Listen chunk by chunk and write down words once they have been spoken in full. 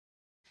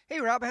Hey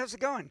Rob, how's it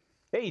going?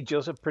 Hey,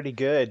 Joseph, pretty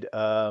good.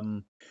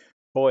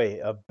 Boy,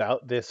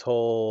 about this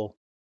whole,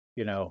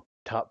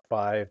 top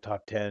five,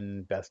 top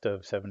 10, best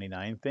of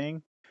 79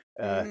 thing.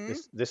 Mm-hmm.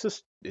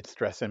 It's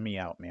stressing me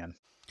out, man.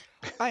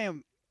 I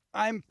am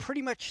I'm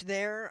pretty much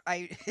there.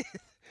 I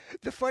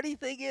the funny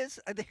thing is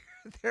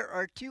there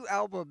are two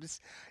albums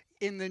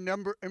in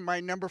my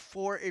number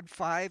 4 and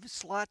 5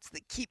 slots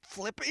that keep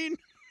flipping.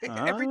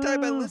 Every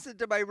time I Ah, listen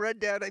to my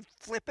rundown, I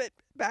flip it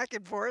back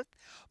and forth.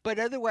 But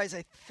otherwise,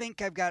 I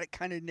think I've got it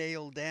kind of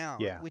nailed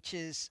down, yeah. which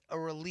is a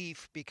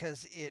relief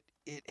because it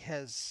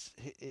has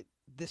it.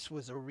 This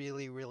was a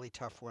really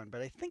tough one,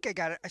 but I think I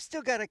got it. I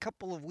still got a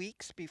couple of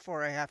weeks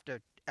before I have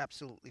to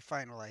absolutely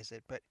finalize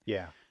it, but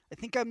Yeah. I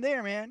think I'm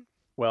there, man.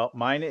 Well,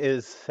 mine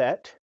is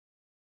set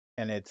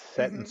and it's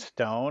set in Hmm.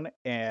 stone.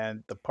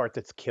 And the part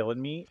that's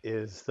killing me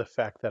is the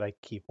fact that I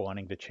keep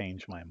wanting to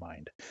change my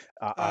mind.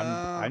 Uh,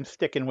 I'm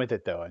sticking with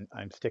it though.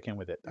 I'm sticking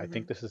with it. I hmm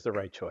think this is the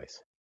right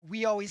choice.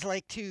 We always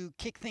like to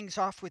kick things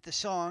off with a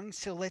song,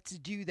 so let's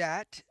do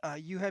that.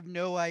 You have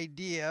no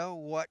idea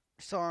what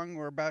song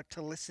we're about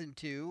to listen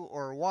to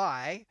or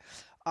why,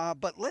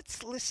 but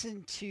let's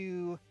listen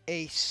to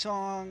a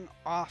song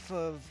off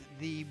of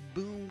the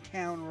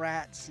Boomtown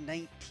Rats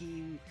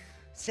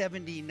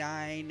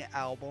 1979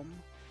 album,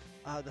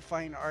 The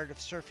Fine Art of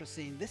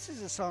Surfacing. This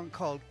is a song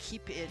called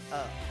Keep It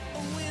Up.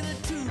 When a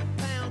 2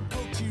 pound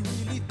coat, she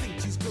really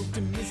thinks she's cloaked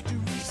in mystery.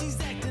 She's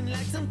acting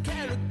like some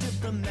character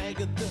from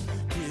Agatha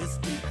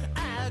Christie.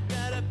 I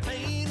got a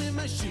pain in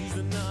my shoes,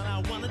 and all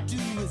I wanna do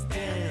is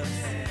dance.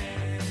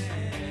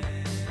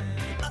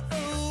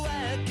 Oh,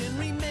 I can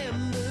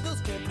remember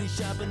those carefully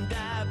sharpened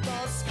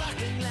eyeballs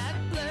sparkling like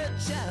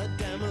bloodshot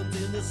diamonds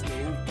in the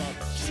snowfall.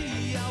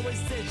 She always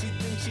says she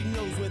thinks she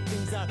knows where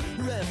things are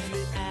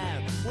roughly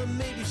at. Well,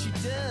 maybe she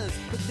does,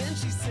 but then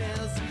she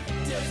says,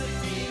 does it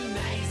feel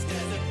nice?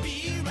 Does it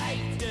feel right?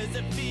 Does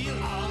it feel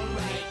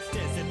alright?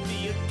 Does it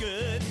feel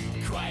good?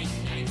 Quite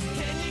nice.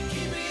 Can you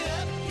keep it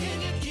up?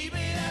 Can you keep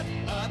it up?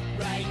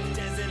 Upright.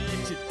 Does it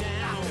let you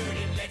down? I heard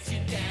it lets you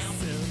down.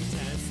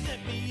 Sometimes let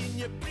me in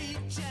your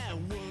breach. I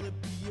wanna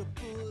be a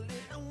bullet.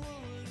 I want a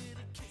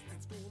little kiss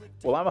that's gonna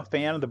Well, take I'm a me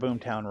fan of the down.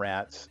 Boomtown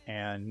Rats,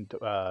 and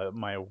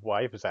my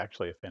wife is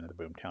actually a fan of the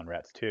Boomtown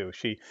Rats too.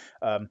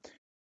 Um,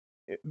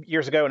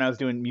 Years ago when I was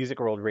doing Music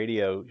World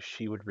Radio,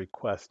 she would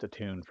request a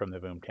tune from the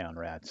Boomtown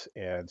Rats,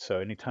 and so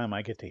anytime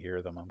I get to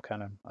hear them, I'm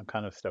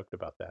kind of stoked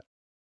about that.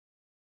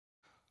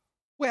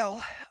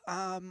 Well,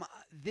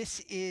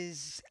 this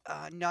is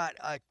not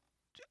a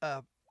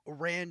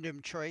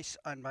random choice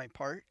on my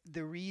part.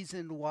 The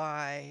reason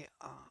why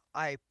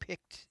I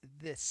picked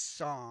this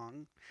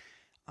song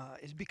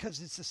is because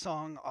it's a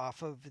song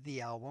off of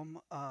the album,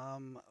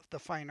 The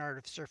Fine Art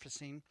of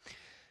Surfacing.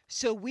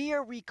 So we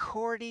are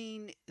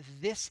recording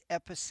this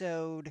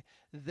episode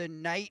the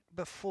night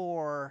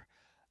before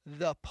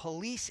the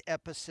police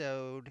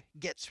episode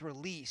gets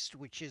released,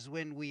 which is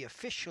when we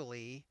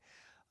officially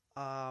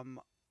um,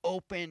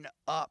 open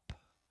up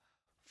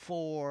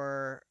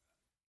for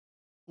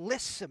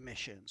list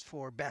submissions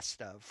for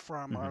best of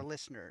from Hmm. our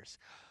listeners.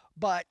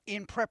 But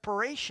in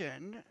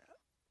preparation,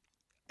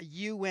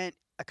 you went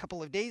a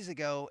couple of days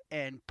ago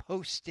and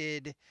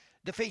posted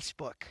the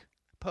Facebook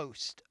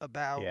post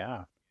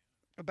Yeah.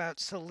 about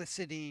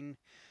soliciting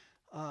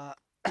uh,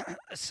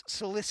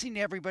 soliciting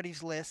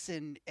everybody's lists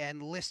and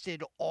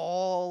listed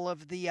all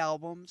of the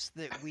albums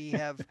that we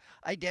have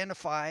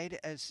identified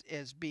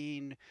as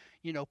being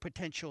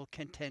potential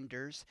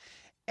contenders.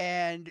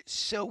 And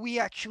so we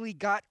actually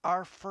got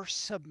our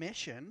first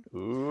submission,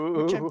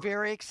 which I'm Ooh.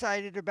 very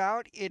excited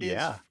about.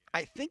 Yeah.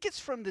 I think it's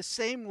from the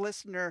same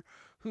listener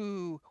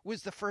who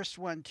was the first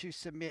one to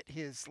submit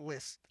his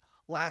list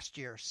last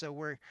year. So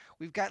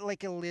we've got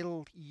like a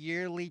little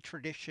yearly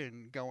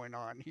tradition going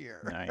on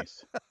here.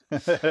 Nice.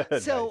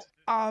 So,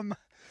 Nice.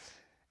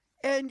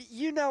 and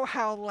you know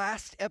how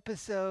last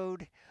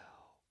episode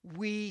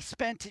we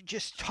spent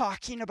just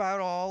talking about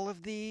all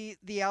of the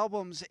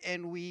albums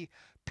and we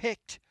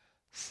picked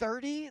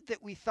 30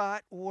 that we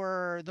thought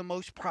were the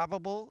most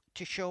probable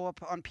to show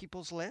up on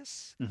people's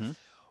lists. Hmm.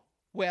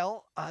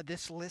 Well,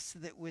 this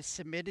list that was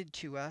submitted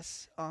to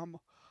us,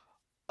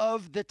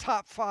 of the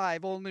top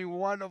 5, only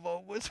one of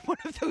them was one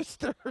of those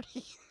 30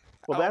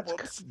 Well,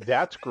 albums.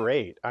 that's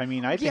great. I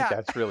mean, I think Yeah,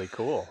 that's really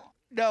cool.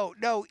 no,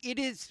 it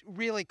is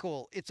really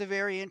cool. It's a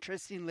very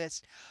interesting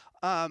list.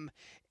 Um,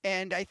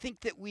 and I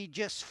think that we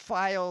just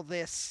file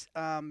this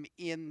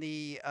in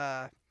the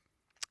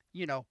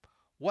you know,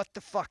 what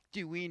the fuck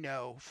do we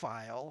know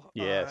file,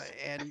 Yes.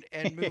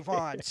 and move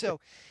on. So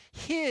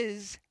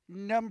his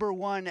number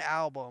one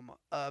album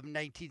of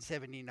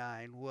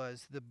 1979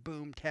 was the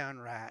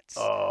Boomtown Rats,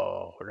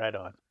 Oh, right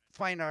on.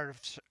 Fine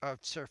Art of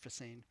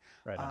Surfacing,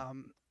 Right on.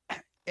 um,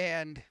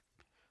 and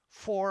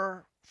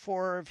four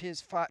of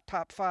his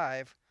top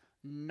five,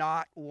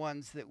 not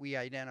ones that we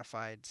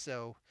identified.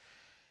 So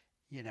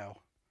you know,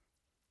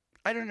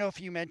 I don't know if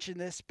you mentioned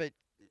this, but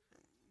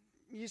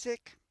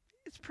music,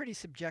 it's pretty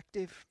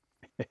subjective.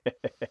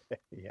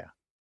 Yeah.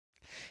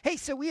 Hey,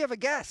 so we have a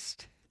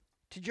guest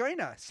to join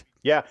us.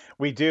 Yeah,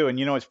 we do. And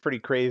you know what's pretty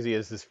crazy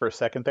is this for a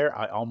second there,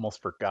 I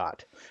almost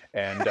forgot.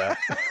 And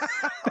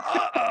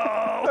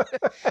Uh-oh.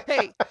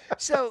 Hey,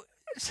 so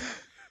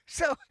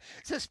so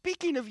so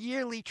speaking of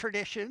yearly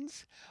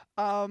traditions,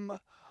 um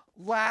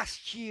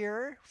last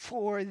year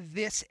for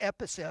this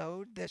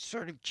episode, this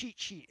sort of cheat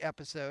sheet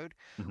episode,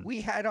 Mhm.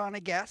 we had on a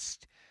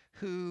guest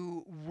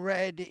who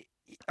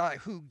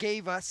who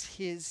gave us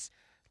his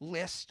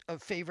list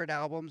of favorite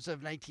albums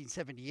of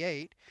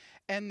 1978,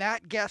 and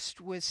that guest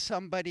was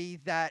somebody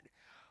that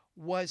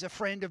was a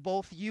friend of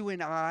both you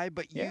and I,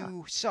 but Yeah,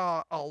 you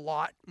saw a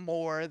lot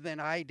more than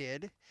I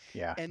did.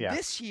 yeah, And yeah.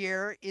 this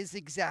year is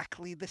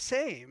exactly the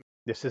same.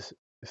 This is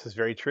this is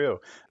very true.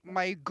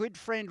 My good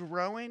friend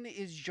Rowan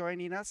is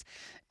joining us.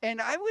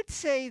 And I would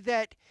say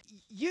that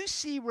you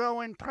see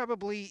Rowan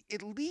probably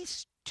at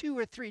least two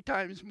or three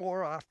times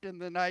more often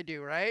than I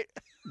do, right?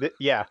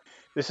 Yeah,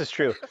 this is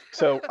true.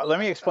 So let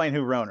me explain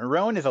who Rowan.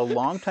 Rowan is a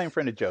longtime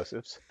friend of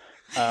Joseph's.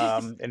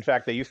 In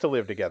fact, they used to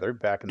live together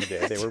back in the day.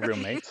 They That's were right.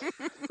 roommates.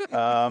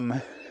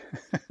 Um,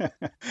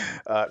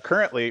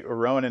 Currently,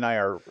 Rowan and I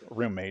are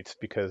roommates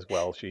because,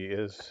 well, she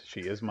is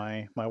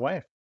my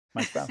wife,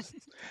 my spouse.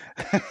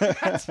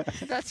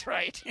 That's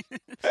right.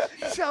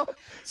 So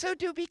so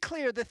to be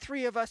clear, the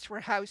three of us were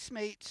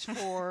housemates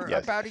for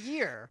Yes. about a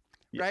year,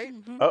 Y- right?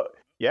 Hmm. Oh,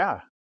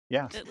 yeah,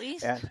 yeah, At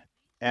least. and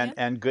Yeah.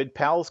 and good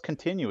pals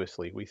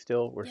continuously. We're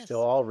still Yes.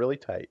 all really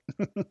tight.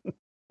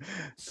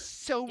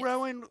 So Yes.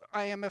 Rowan,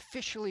 I am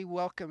officially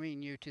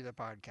welcoming you to the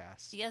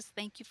podcast. Yes.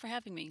 Thank you for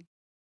having me.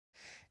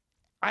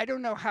 I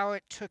don't know how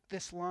it took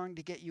this long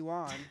to get you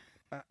on.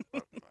 I'm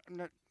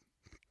not-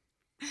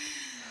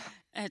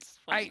 It's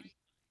I, fine.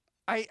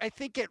 I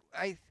think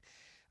I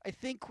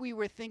think we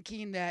were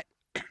thinking that.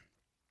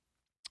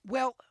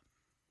 Well,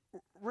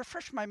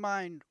 refresh my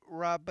mind,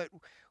 Rob. But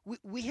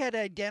we had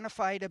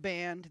identified a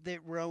band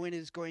that Rowan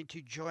is going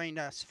to join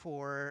us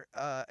for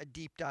a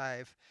deep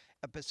dive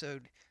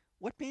episode.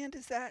 What band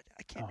is that?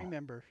 I can't Oh,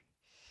 remember.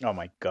 oh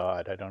my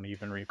God, I don't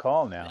even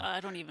recall now. I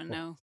don't even We'll,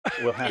 know.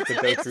 we'll have It's to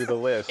go through it's the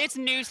list. it's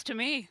news to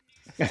me.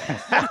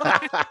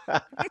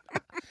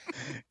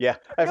 Yeah,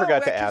 I No, forgot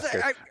to because ask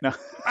her. No.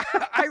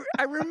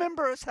 I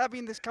remember us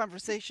having this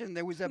conversation.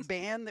 There was a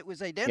band that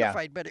was Yeah,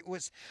 identified, but it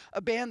was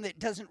a band that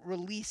doesn't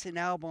release an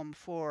album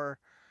for,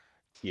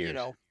 you years,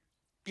 know,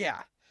 yeah.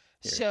 years.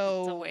 It's a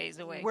So ways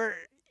away. we're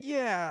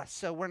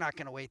not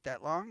going to wait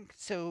that long.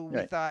 So we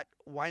Right. thought,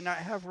 why not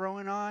have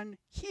Rowan on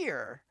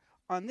here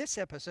on this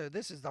episode?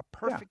 This is the Yeah,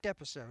 perfect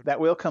episode. that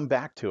will come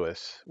back to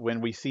us when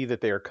we see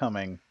that they are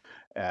coming.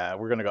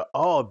 We're gonna go,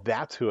 oh,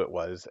 that's who it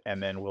was,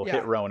 and then we'll hit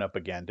Yeah. Rowan up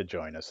again to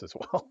join us as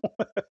well.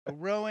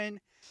 Rowan,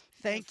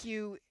 thank Yes.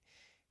 you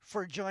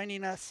for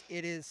joining us.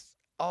 It is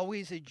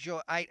always a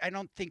joy. I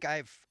don't think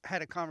I've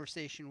had a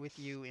conversation with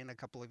you in a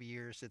couple of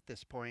years at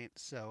this point.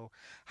 So,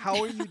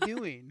 how are you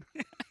doing?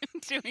 I'm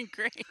doing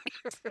great.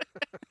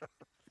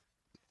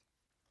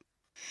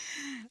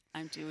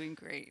 I'm doing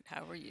great.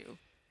 How are you?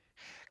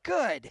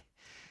 Good.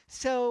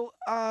 So,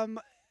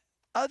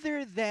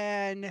 other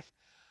than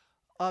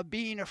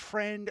being a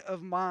friend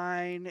of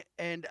mine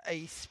and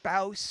a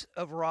spouse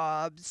of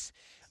Rob's,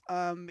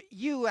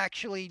 you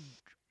actually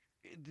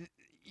th-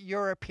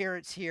 your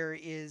appearance here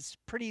is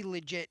pretty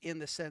legit in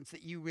the sense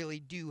that you really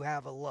do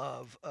have a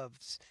love of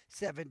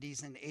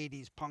 70s and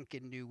 80s punk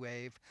and new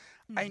wave.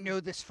 I Hmm. know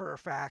this for a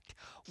fact.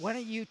 Why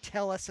don't you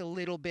tell us a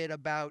little bit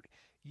about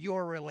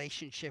your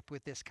relationship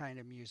with this kind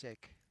of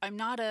music? I'm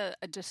not a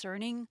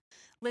discerning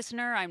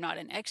listener. I'm not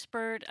an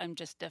expert. I'm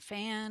just a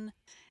fan,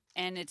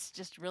 and it's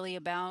just really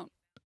about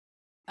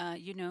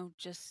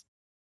just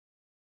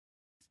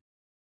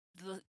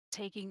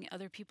taking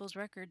other people's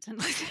records and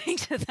listening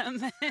to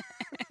them.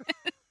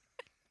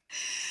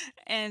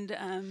 And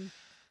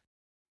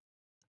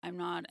I'm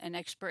not an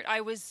expert.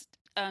 I was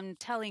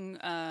telling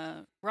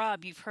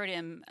Rob, you've heard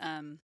him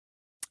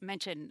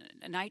mention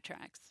Night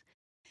Tracks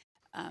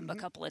a Hmm.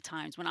 couple of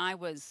times. When I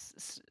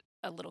was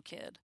a little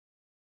kid,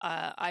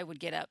 I would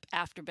get up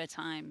after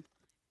bedtime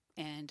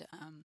and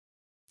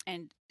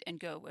and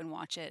go and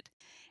watch it.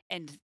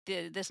 And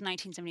this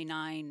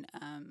 1979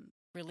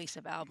 release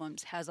of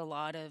albums has a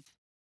lot of,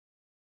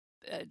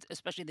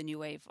 especially the new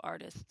wave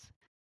artists,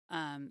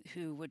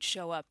 who would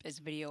show up as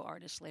video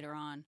artists later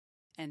on.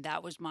 And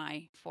that was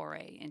my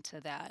foray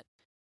into that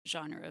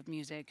genre of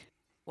music,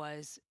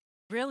 was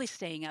really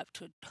staying up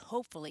to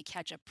hopefully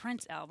catch a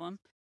Prince album,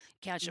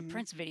 catch a Hmm.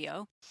 Prince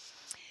video,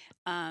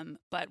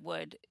 but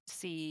would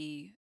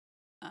see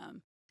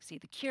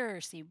The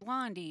Cure, see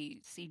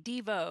Blondie, see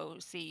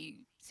Devo,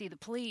 see The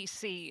Police,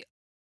 see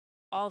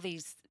all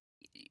these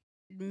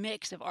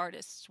mix of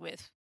artists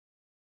with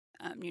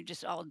you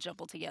just all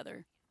jumble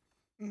together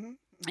Hmm.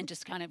 and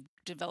just kind of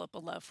develop a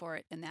love for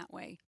it in that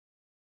way.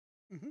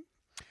 Hmm.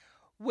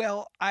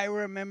 Well, I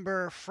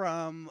remember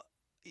from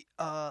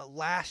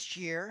last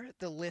year,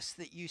 the list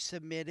that you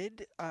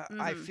submitted.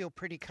 I Hmm. feel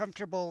pretty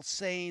comfortable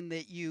saying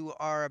that you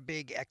are a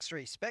big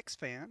X-Ray Specs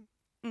fan.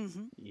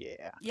 Hmm.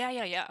 Yeah.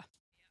 Yeah.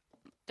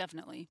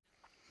 Definitely.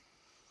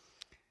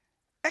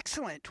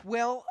 Excellent.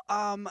 Well,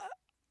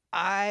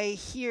 I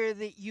hear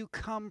that you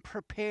come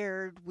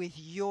prepared with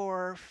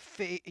your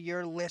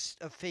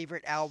list of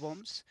favorite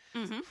albums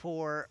Mm-hmm.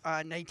 for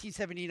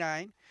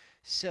 1979.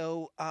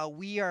 So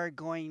we are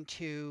going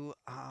to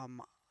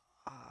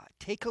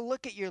take a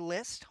look at your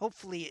list.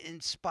 Hopefully,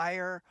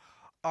 inspire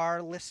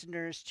our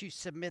listeners to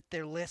submit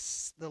their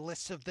lists, the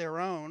lists of their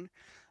own.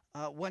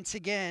 Once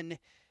again,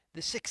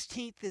 the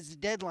 16th is the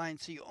deadline,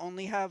 so you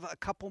only have a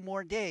couple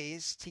more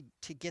days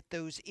to get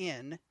those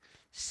in.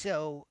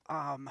 So,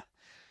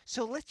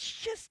 so let's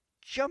just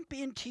jump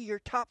into your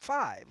top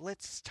five.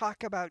 Let's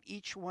talk about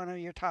each one of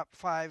your top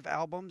five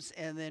albums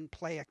and then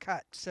play a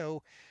cut.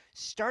 So,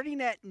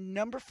 starting at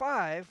number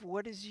five,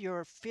 what is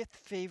your fifth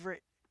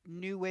favorite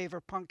new wave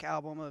or punk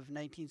album of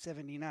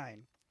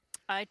 1979?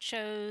 I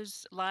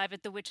chose Live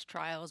at the Witch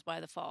Trials by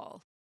The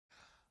Fall.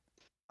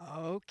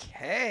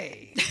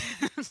 Okay.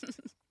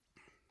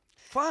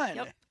 Fun.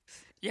 Yep.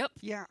 Yep.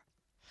 Yeah.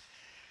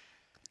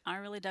 I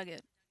really dug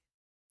it.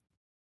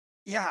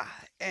 Yeah.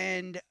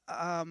 And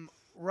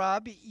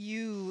Rob,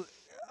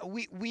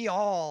 we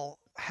all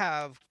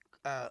have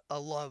a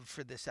love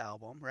for this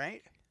album,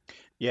 right?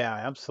 Yeah,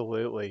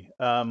 absolutely.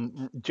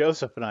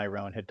 Joseph and I,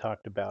 Rowan, had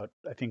talked about,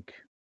 I think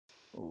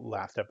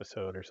last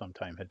episode or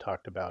sometime, had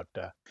talked about,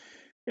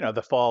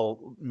 the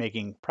fall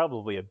making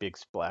probably a big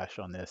splash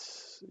on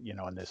this,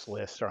 on this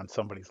list or on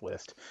somebody's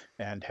list,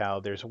 and how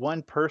there's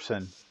one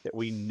person that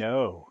we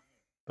know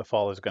the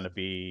fall is going to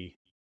be,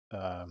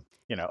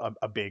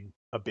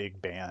 a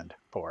big band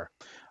for,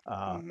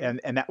 Hmm.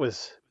 and that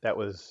was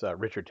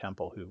Richard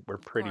Temple, who we're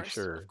Of pretty course.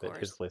 sure Of that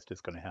his course. list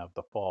is going to have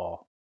the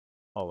fall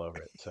all over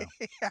it. So.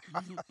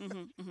 Mm-hmm, mm-hmm,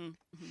 mm-hmm,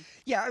 mm-hmm.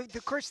 Yeah,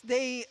 of course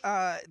they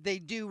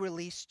do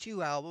release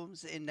two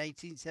albums in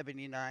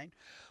 1979,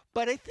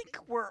 but I think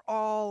we're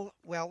all,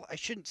 well, I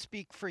shouldn't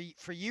speak for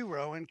you,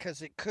 Rowan,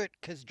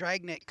 because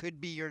Dragnet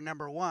could be your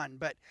number one,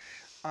 but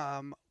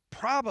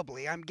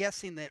probably I'm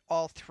guessing that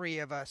all three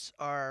of us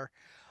are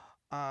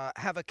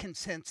have a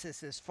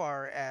consensus as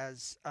far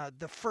as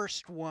the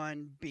first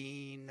one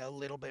being a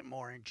little bit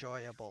more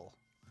enjoyable.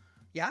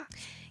 Yeah,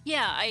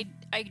 Yeah, I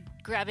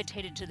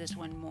gravitated to this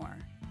one more.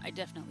 I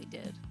definitely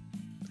did.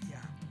 yeah,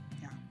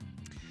 yeah.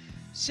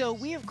 So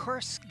we of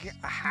course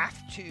have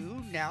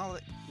to now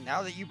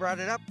that you brought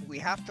it up, we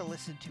have to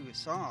listen to a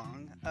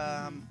song.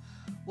 Mm-hmm.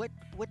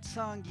 What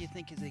song do you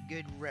think is a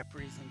good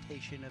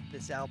representation of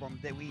this album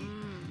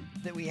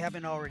Mm. that we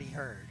haven't already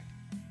heard?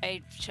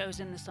 I've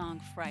chosen the song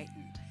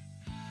 "Frightened."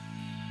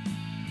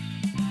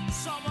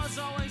 Summer's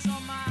always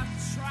on my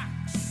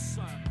tracks.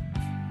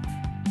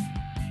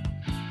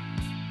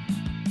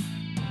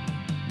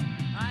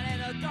 And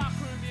in a dark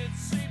room you'd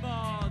see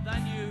more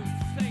than you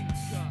think.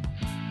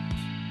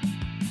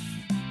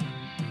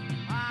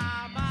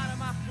 I'm out of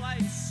my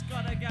place,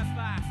 gotta get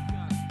back.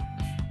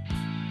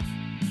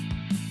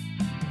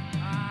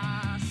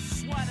 I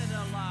sweated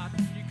a lot,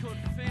 you could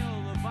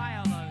feel the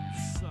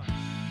violence.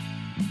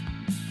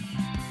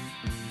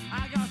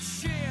 I got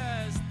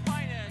shears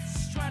pointed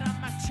straight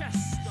at my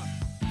chest.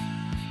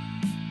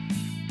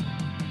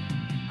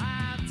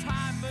 And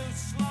time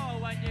moves slow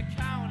when you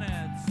count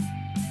it.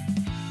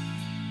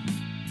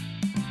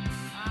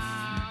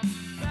 I'm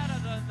better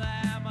than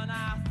them and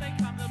I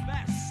think I'm the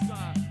best.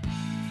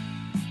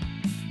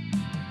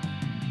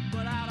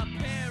 But I'll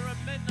appear at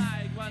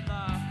midnight when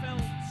the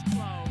films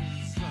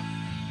close.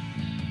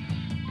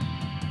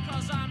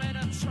 'Cause I'm in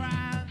a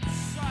trance.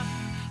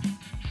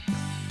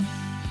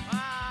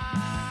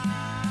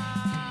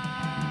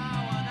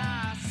 When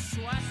I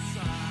sweat,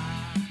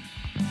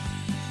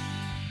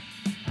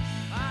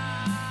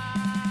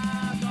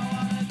 I don't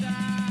wanna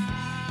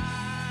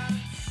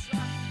dance.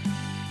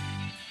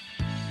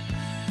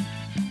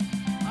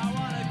 I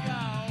wanna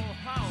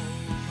go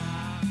home.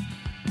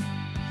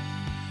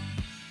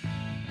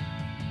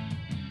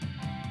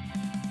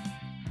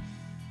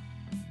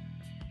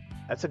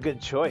 That's a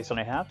good choice, and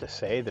I have to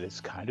say that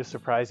it's kind of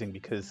surprising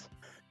because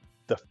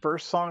the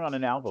first song on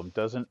an album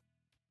doesn't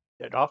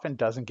it often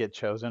doesn't get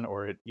chosen,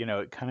 or it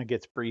kind of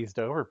gets breezed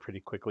over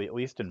pretty quickly, at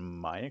least in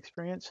my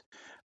experience.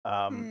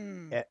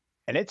 Um, Hmm.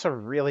 and it's a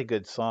really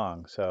good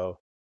song, so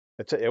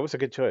it was a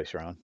good choice,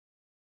 Ron.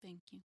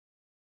 Thank you.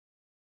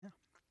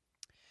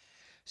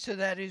 So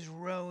that is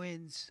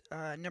Rowan's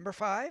number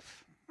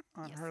five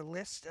on Yes. her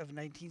list of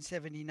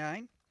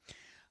 1979.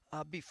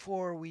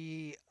 Before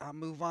we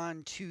move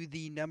on to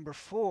the number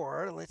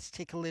four, let's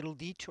take a little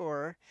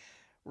detour,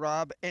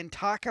 Rob, and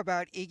talk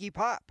about Iggy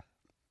Pop.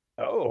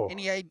 Oh,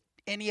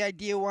 Any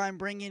idea why I'm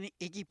bringing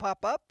Iggy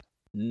Pop up?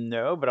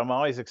 no, but I'm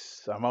always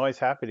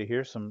happy to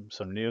hear some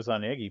news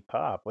on Iggy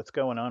Pop. What's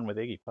going on with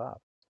Iggy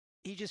Pop?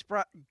 He just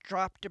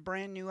dropped a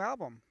brand new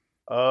album.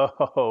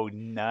 Oh,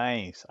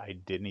 nice. I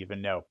didn't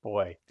even know.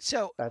 Boy,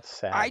 So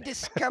that's I sad.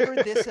 discovered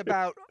this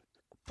about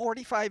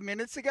 45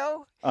 minutes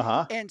ago,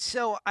 Uh-huh. and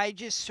so I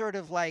just sort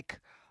of like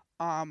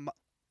um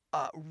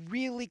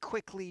really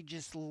quickly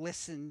just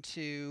listened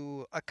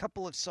to a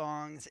couple of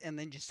songs and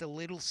then just a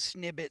little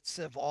snippets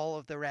of all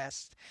of the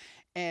rest,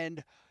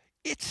 and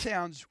it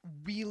sounds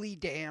really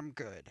damn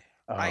good.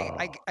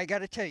 Oh, I got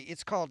to tell you,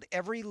 it's called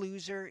Every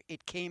Loser.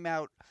 It came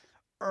out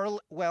early,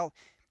 well,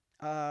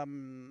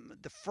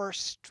 the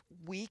first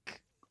week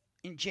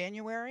in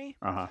January,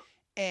 uh-huh.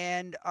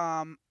 and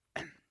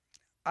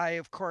I,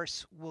 of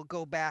course, will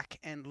go back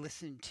and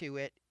listen to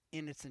it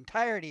in its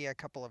entirety a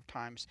couple of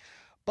times.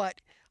 But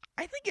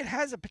I think it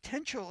has a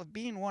potential of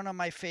being one of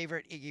my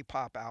favorite Iggy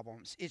Pop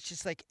albums. It's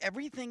just like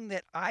everything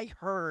that I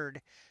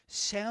heard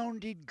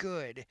sounded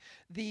good.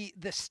 The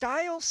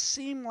styles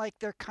seem like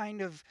they're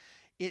kind of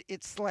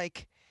it's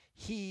like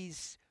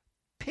he's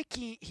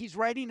he's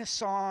writing a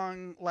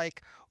song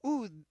like,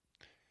 ooh,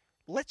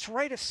 let's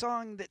write a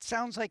song that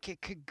sounds like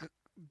it could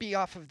be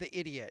off of The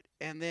Idiot,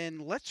 and then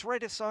let's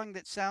write a song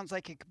that sounds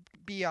like it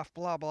could be off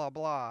blah blah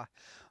blah.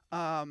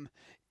 Um,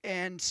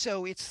 and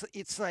so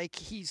it's like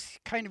he's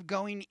kind of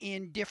going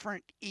in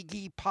different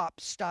Iggy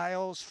Pop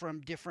styles from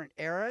different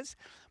eras,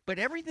 but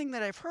everything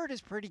that I've heard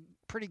is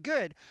pretty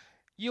good.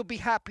 You'll be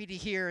happy to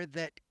hear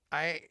that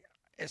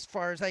as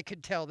far as I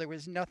could tell, there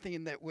was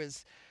nothing that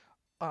was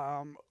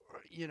um,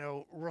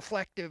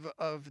 reflective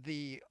of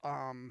the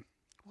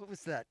what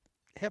was that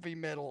heavy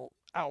metal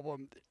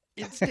album,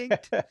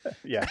 Instinct?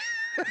 Yeah.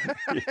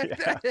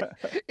 Yeah.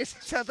 It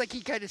sounds like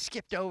he kind of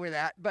skipped over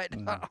that, but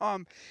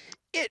Mhm.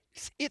 it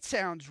it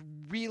sounds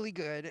really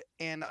good,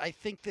 and I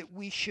think that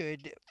we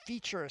should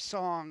feature a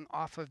song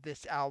off of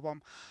this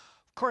album.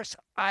 Of course,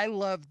 I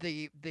love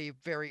the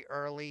very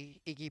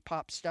early Iggy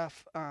Pop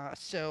stuff,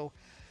 so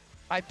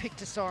I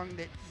picked a song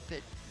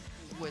that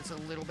was a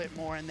little bit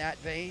more in that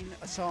vein,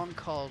 a song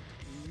called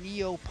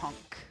Neopunk.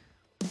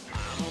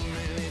 I'm a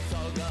mini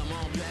thug, I'm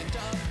all blacked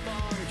up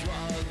on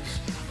drugs.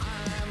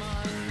 I'm a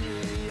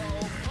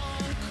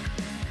neo-punk.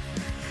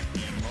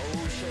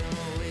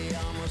 Emotionally,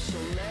 I'm a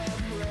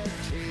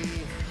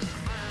celebrity.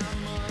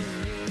 I'm a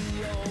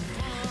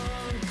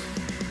neo-punk.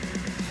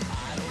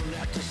 I don't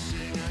have to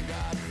sing, I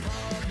got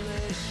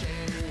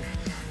publishing.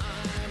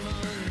 I'm a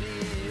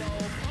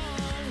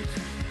neo-punk.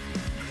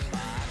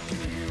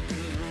 You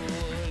can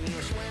rule in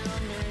your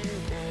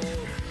swimming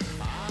pool.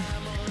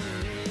 I'm a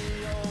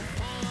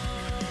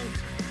neo-punk.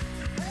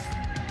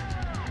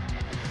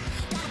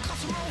 Got a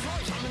custom Rolls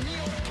Royce, I'm a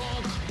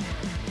neo-punk.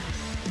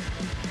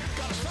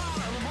 Got a style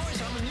and a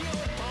voice, I'm a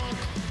neo-punk.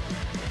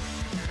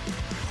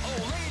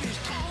 Old ladies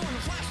calling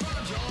the flash for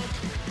the junk.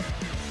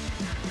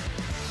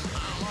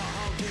 I'm a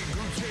hunky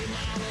Gucci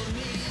model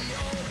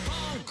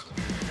neo-punk.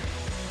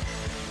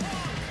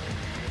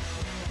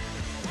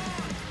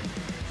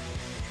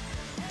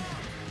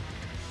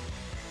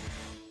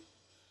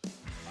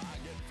 I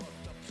get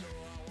fucked up so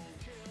I won't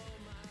kill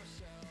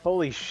myself.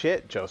 Holy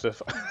shit,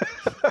 Joseph.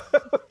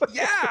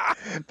 Yeah,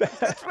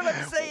 that's what I'm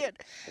That- saying.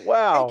 And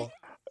wow.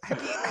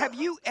 have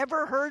you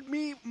ever heard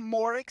me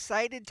more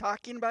excited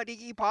talking about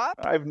Iggy Pop?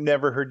 I've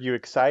never heard you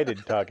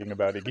excited talking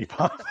about Iggy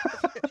Pop.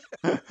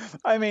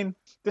 I mean,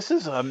 this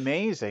is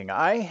amazing.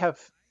 I have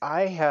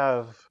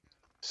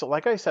so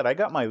like I said, I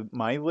got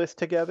my list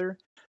together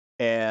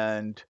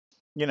and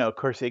of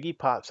course Iggy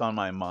Pop's on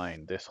my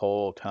mind this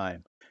whole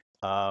time.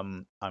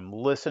 I'm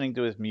listening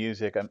to his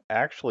music.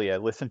 I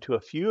listened to a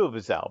few of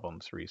his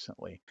albums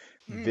recently.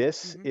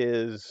 This Mm-hmm,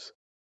 is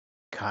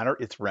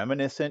it's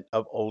reminiscent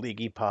of old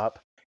Iggy Pop,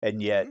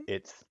 and yet mm-hmm,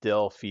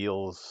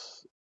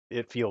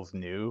 it feels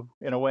new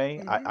in a way.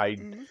 I mm-hmm, I,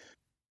 mm-hmm.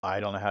 I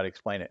don't know how to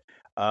explain it.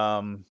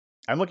 I'm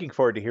looking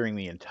forward to hearing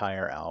the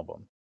entire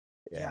album,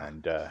 Yeah,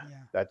 and yeah,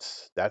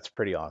 that's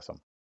pretty awesome.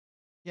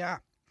 yeah.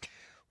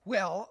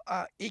 Well,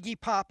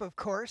 Iggy Pop, of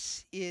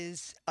course,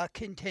 is a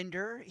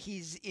contender.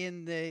 He's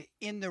in the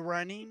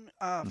running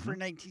Hmm. for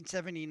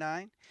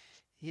 1979.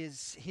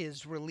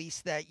 His release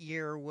that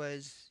year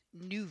was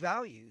New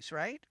Values,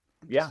 right?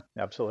 I'm Yeah, just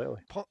absolutely.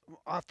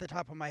 off the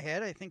top of my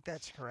head, I think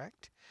that's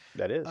correct.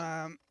 That is.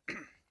 Um,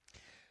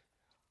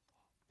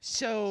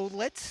 so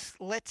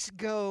let's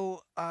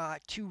go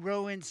to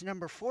Rowan's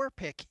number 4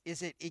 pick.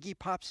 Is it Iggy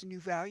Pop's New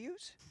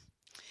Values?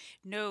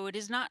 No, it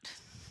is not.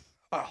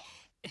 Oh,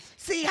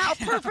 see how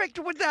perfect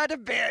would that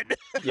have been?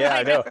 Yeah, I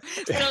I know.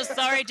 know. So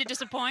sorry to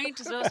disappoint.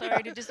 So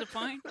sorry to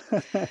disappoint.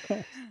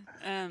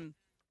 Um,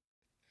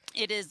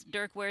 it is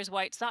Dirk Wears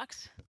White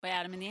Socks by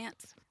Adam and the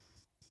Ants.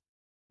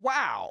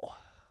 Wow,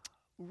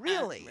 Right.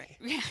 really?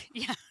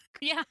 Yeah.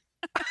 Yeah.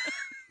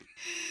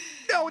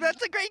 No,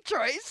 that's a great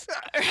choice.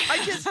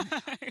 I just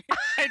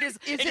it is.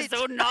 is It is it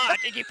so not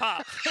Iggy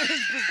Pop.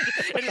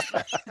 It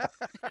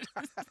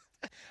is.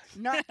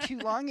 not too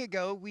long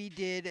ago we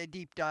did a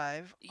deep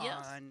dive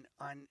Yes.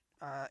 on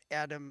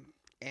Adam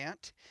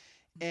Ant,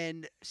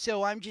 and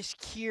so I'm just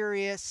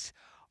curious,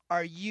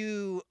 are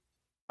you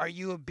are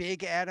you a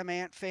big Adam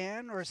Ant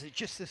fan, or is it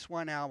just this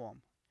one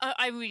album?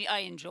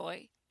 I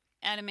enjoy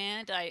Adam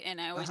Ant. I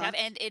always Uh-huh. have,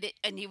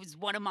 and he was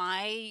one of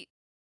my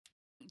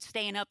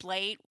staying up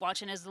late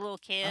watching as a little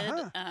kid.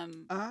 Uh-huh.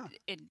 Uh-huh.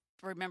 It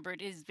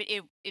remembered his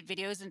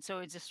videos, and so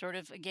it's just sort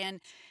of again,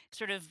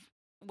 sort of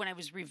when I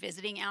was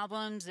revisiting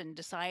albums and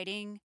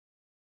deciding,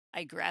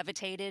 I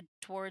gravitated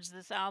towards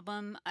this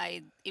album.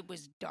 It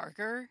was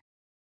darker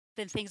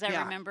than things I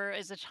Yeah. remember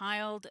as a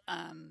child.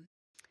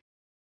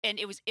 and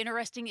it was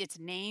interesting. It's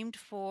named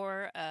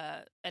for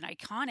an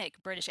iconic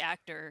British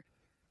actor,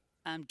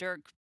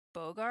 Dirk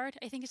Bogarde,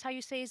 I think is how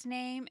you say his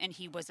name, and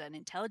he was an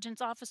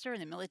intelligence officer in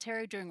the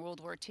military during World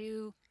War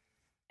II.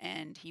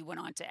 And he went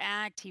on to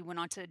act. He went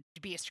on to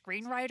be a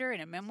screenwriter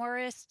and a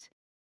memoirist.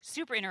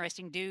 Super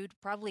interesting dude,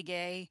 probably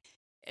gay.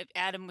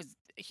 Adam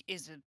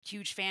is a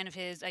huge fan of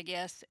his, I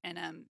guess.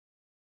 And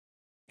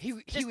He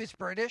just was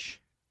British.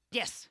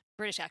 yes,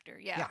 British actor.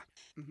 Yeah,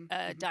 Yeah.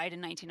 Mhm. died in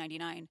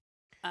 1999.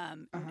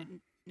 Uh-huh.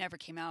 Never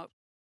came out.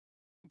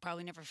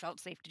 Probably never felt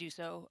safe to do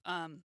so.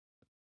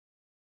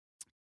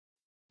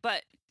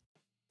 But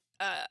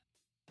uh,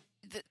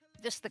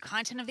 the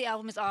content of the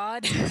album is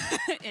odd.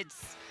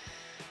 It's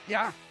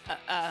Yeah.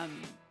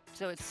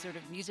 so it's sort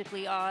of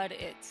musically odd.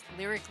 It's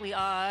lyrically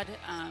odd.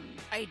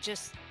 I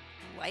just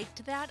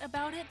liked that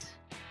about it.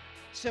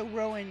 So,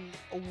 Rowan,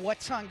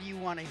 what song do you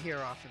want to hear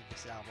off of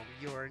this album?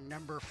 Your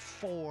number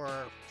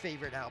 4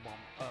 favorite album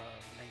of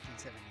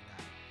 1979?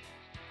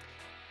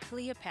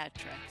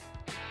 Cleopatra.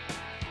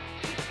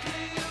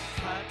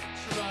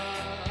 Cleopatra,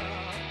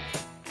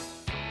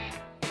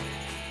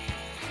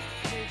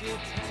 digit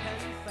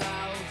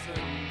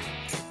 10,000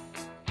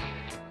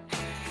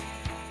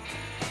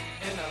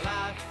 in a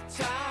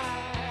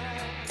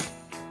lifetime.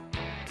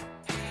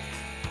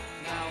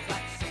 Now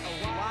that's a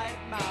white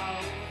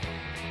mouth.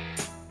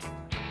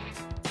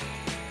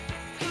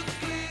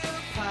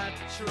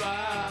 Cleopatra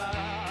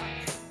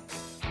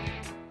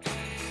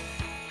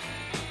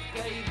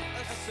gave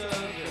a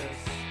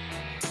service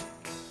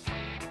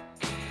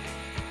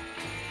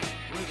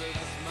with a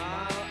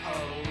smile.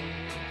 Oh,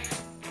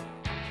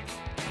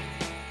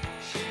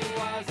 she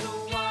was a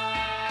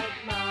white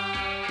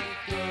mouth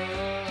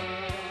girl,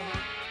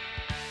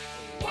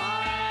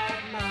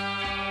 white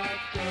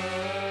mouth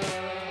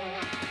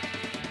girl.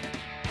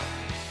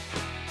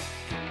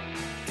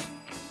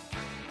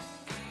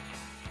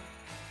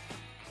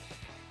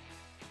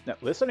 Now,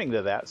 listening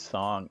to that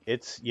song,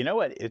 it's you know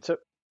what?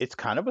 It's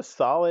kind of a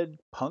solid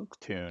punk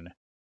tune,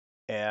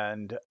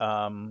 and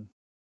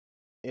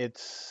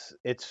it's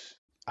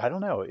I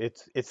don't know.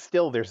 It's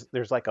still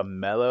there's like a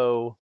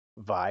mellow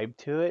vibe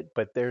to it,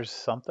 but there's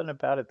something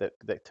about it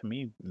that to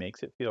me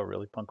makes it feel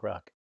really punk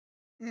rock.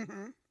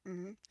 Mm-hmm.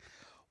 Mm-hmm.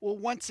 Well,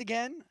 once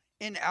again,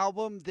 an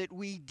album that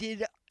we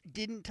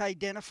didn't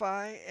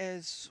identify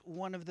as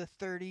one of the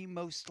 30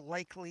 most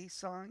likely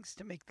songs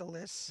to make the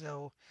list.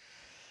 So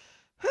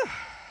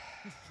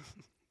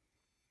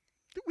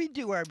we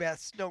do our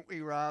best, don't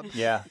we, Rob?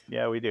 Yeah,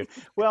 yeah, we do.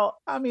 Well,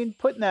 I mean,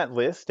 putting that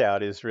list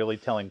out is really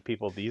telling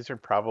people these are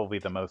probably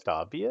the most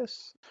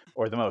obvious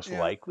or the most Yeah.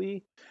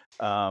 likely.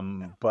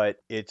 Yeah. But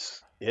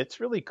it's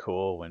really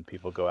cool when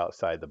people go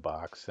outside the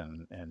box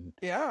and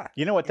Yeah.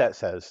 you know what Yeah. that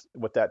says?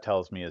 What that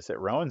tells me is that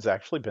Rowan's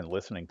actually been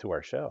listening to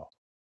our show.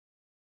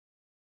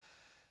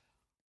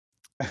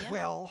 Yeah.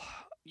 Well,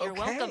 You're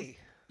welcome. okay.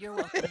 You're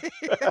welcome.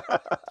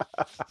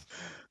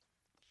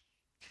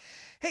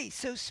 Hey,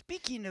 so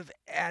speaking of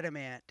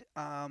Adamant,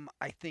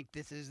 I think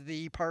this is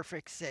the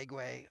perfect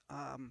segue.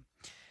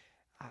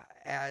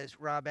 As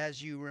Rob,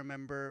 as you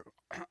remember,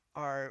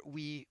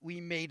 we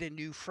made a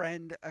new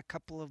friend a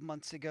couple of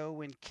months ago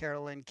when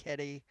Carolyn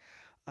Keddy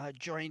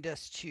joined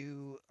us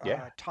to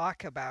Yeah.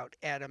 talk about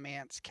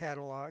Adamant's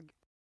catalog.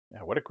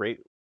 Yeah, what a great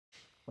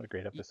Y-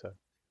 episode.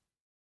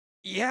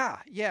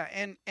 Yeah, yeah,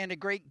 and a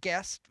great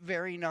guest,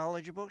 very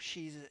knowledgeable.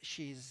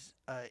 She's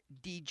a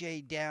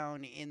DJ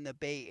down in the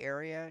Bay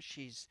Area.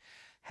 She's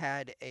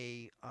had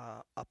a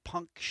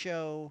punk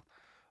show,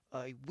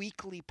 a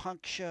weekly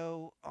punk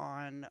show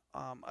on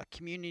a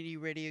community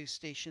radio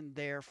station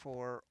there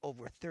for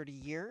over 30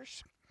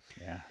 years.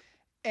 Yeah.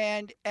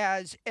 And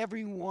as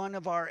every one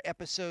of our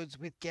episodes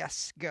with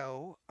guests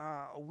go,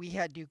 we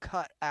had to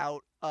cut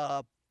out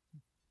a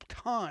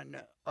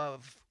ton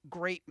of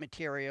great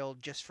material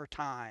just for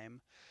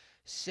time.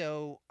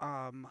 So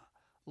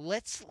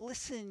let's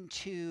listen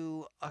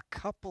to a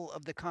couple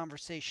of the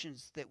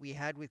conversations that we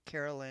had with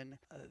Carolyn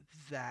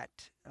that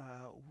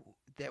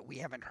that we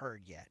haven't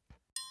heard yet.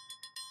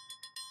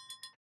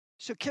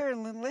 So,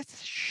 Carolyn,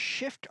 let's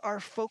shift our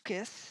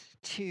focus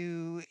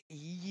to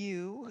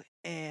you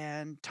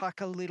and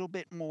talk a little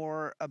bit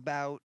more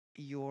about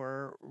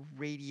your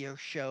radio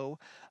show.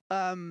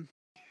 Um,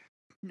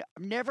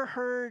 Never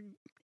heard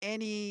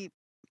any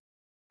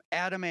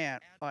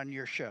Adamant on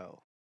your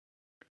show.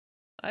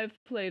 I've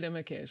played him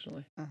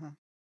occasionally,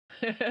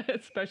 Uh-huh.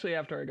 especially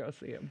after I go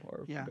see him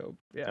or Yeah. go.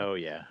 Yeah. Oh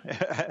yeah.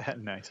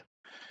 Nice.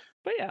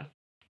 But yeah,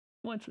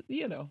 once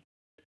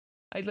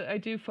I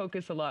do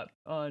focus a lot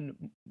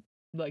on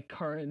like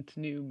current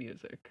new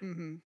music,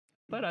 Mm-hmm.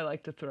 but I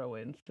like to throw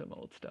in some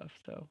old stuff.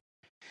 So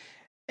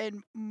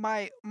And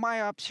my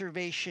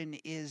observation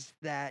is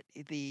that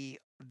the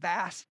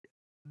vast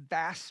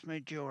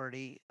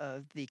majority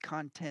of the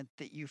content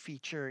that you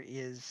feature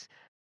is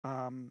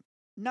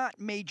not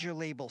major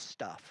label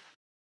stuff.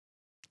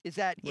 Is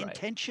that Right.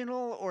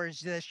 intentional, or is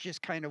this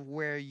just kind of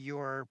where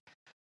you're?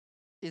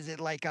 Is it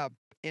like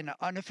an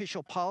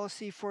unofficial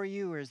policy for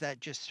you, or is that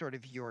just sort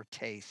of your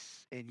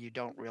taste and you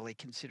don't really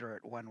consider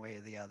it one way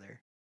or the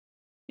other?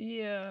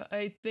 Yeah,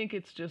 I think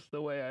it's just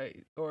the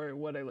way or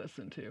what I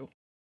listen to.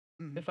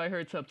 Mhm. If I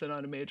heard something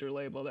on a major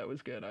label that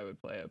was good, I would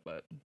play it,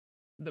 but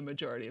the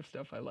majority of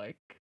stuff I like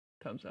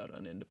comes out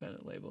on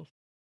independent labels.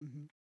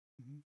 Mhm.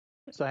 Mhm.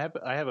 So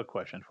I have a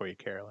question for you,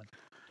 Carolyn.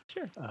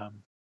 Sure.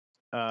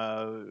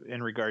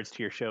 In regards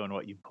to your show and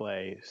what you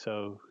play,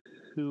 so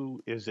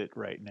who is it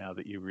right now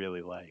that you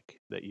really like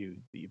that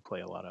you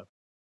play a lot of?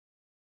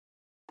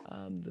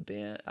 The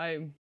band,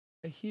 I'm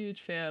a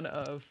huge fan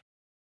of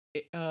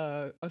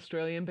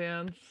Australian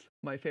bands.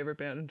 My favorite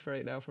band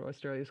right now from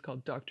Australia is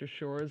called Dr.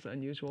 Shore's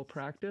Unusual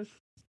Practice.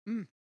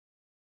 Mm.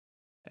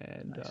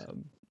 And Nice.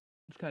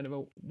 it's kind of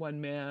a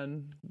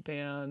one-man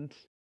band.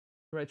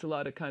 Writes a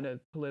lot of kind of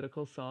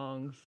political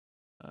songs.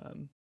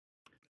 Um,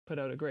 put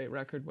out a great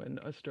record when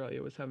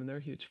Australia was having their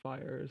huge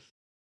fires.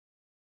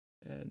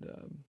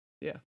 And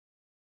yeah,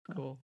 Oh.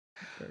 cool.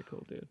 Very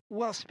cool, dude.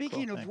 Well,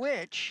 speaking of thanks.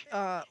 which,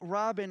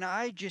 Rob and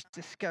I just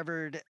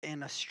discovered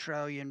an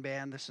Australian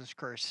band. This is, of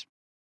course,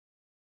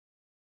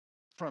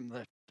 from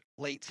the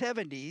late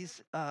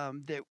 70s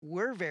that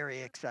we're very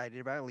excited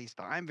about. At least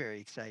I'm very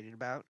excited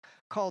about.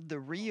 Called the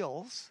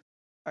Reels.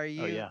 Are Oh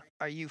you yeah.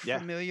 are you Yeah.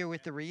 familiar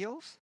with the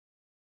Reels?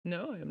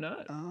 No, I am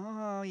not.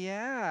 Oh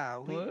yeah,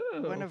 one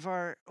Whoa.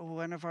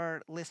 of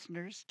our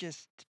listeners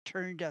just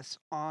turned us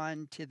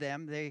on to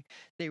them. They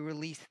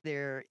released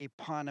their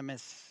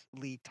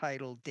eponymously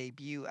titled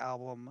debut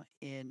album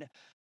in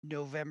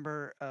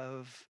November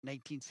of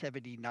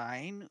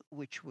 1979,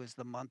 which was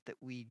the month that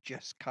we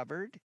just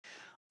covered.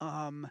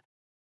 Um,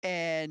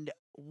 and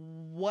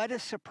what a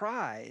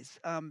surprise!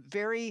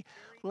 Very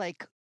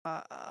like,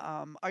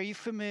 are you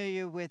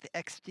familiar with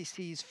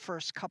Ecstasy's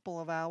first couple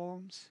of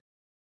albums?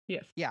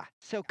 Yes. Yeah,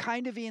 so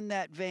kind of in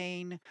that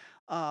vein,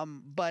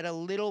 but a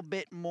little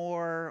bit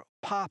more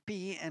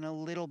poppy and a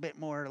little bit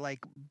more like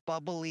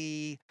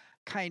bubbly,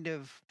 kind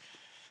of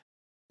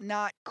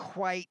not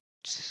quite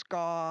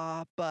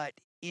ska, but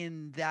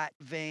in that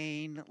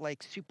vein,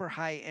 like super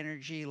high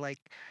energy. Like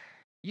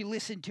you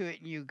listen to it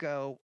and you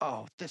go,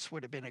 "Oh, this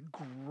would have been a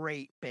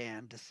great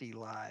band to see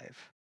live."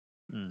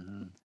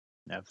 Mm-hmm.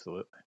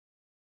 Absolutely.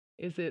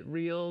 Is it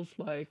Reels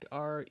like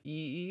Reels?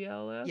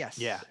 Yes.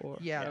 Yeah. Or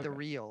Yeah, okay. the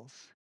Reels.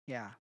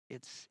 Yeah.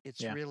 It's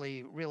Yeah.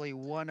 really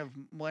one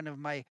of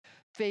my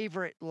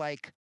favorite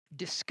like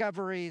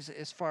discoveries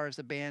as far as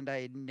the band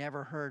I had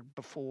never heard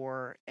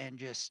before and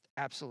just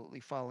absolutely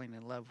falling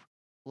in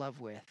love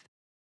with.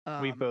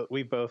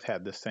 We both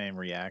had the same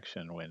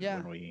reaction Yeah.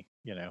 when we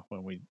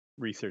when we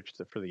researched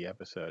it for the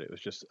episode. It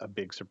was just a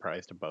big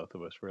surprise to both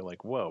of us. We're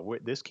like, "Whoa,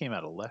 this came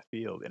out of left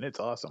field, and it's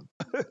awesome."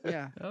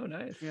 Yeah. Oh,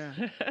 nice. Yeah.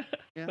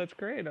 Yeah. That's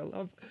great. I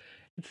love.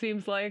 It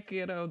seems like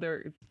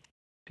there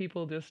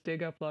people just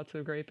dig up lots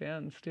of great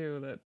bands too.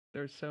 That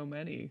there's so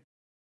many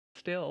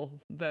still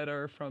that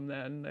are from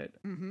then that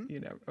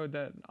Mhm. or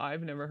that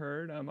I've never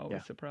heard. I'm always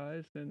Yeah.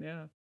 surprised, and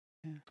yeah,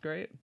 Yeah. it's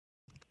great.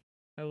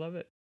 I love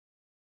it.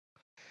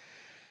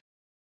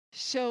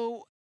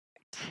 So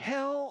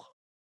tell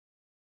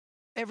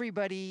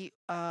everybody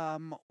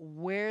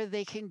where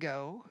they can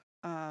go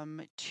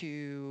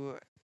to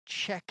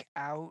check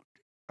out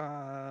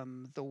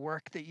the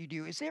work that you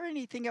do. Is there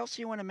anything else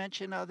you want to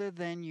mention other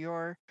than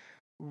your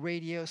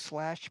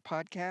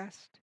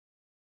radio/podcast?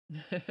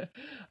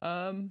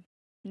 um,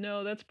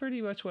 no, that's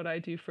pretty much what I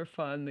do for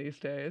fun these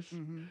days.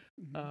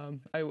 Mm-hmm,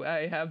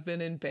 I have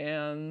been in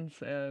bands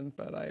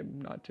but I'm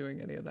not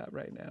doing any of that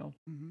right now.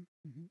 mm-hmm.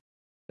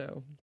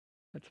 So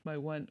that's my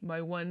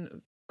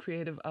one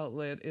creative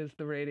outlet is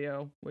the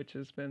radio, which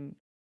has been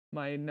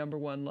my number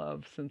one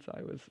love since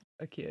I was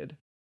a kid.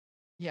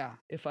 Yeah.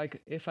 If I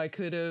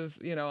could have,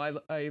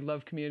 I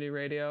love community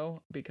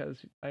radio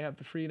because I have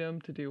the freedom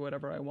to do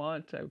whatever I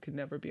want. I could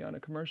never be on a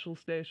commercial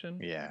station.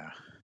 Yeah.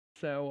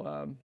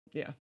 So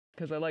yeah,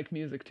 because I like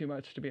music too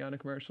much to be on a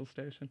commercial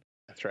station.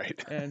 That's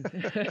right. And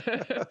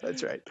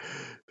That's right.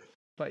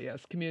 But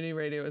yes, community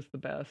radio is the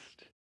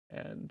best.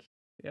 And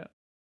yeah,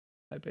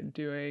 I've been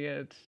doing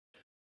it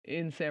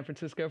in San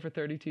Francisco for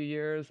 32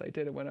 years. I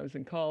did it when I was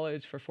in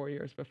college for 4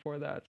 years before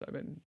that. So I've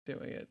been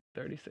doing it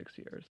 36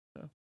 years.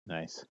 So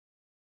Nice.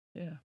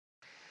 yeah.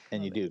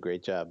 And you Love do a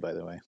great job, by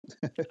the way.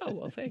 Oh,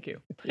 well, thank you.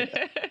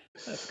 Yeah.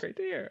 That's great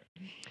to hear.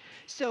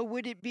 So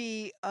would it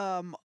be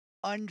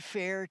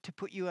unfair to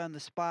put you on the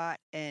spot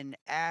and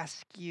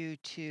ask you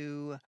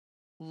to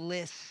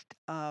list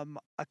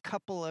a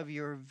couple of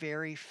your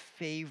very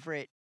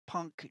favorite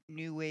punk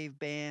new wave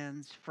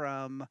bands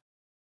from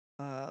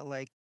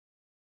like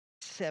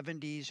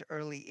 70s,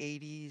 early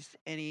 80s?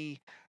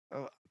 Any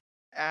uh,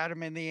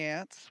 Adam and the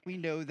Ants? We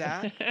know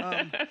that.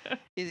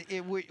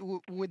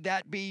 Would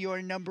that be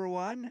your number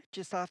one,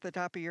 just off the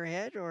top of your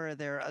head, or are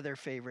there other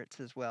favorites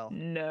as well?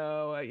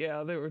 No,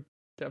 yeah, there would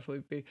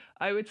definitely be.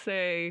 I would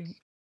say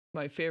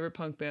my favorite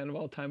punk band of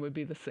all time would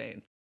be the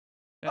Saints.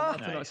 And Oh.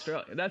 Nice.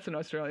 That's an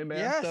Australian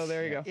band. Yes. So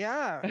there you go.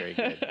 Yeah. Very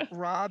good.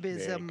 Rob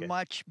is Very a good.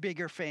 much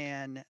bigger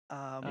fan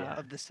Yeah.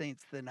 of the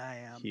Saints than I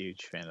am.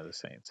 Huge fan of the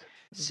Saints.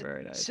 So,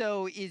 Very nice.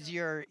 so is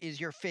your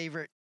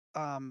favorite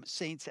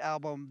Saints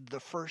album the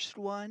first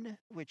one,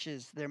 which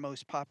is their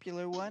most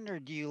popular one, or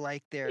do you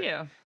like their?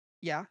 Yeah,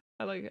 Yeah.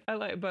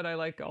 but I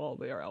like all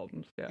their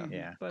albums. Yeah, Mhm.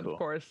 Yeah, but cool. of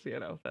course,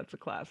 that's a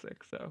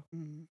classic. So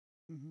Mhm.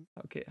 Mhm.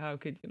 how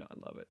could you not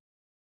love it?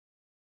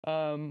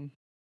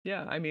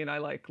 Yeah, I mean, I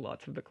like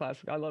lots of the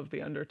classic. I love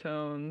the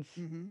Undertones.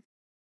 Mhm.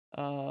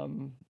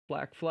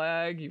 Black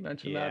Flag, you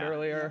mentioned that Yeah.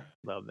 earlier.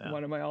 Love them.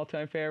 One of my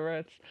all-time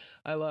favorites.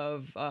 I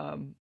love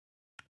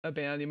a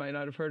band you might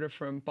not have heard of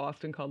from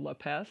Boston called La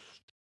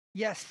Peste.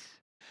 Yes.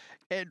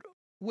 And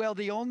well,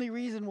 the only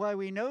reason why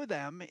we know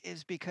them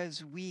is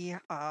because we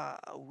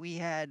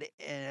had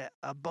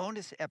a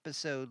bonus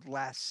episode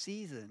last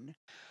season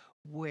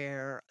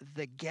where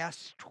the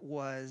guest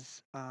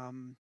was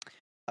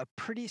a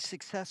pretty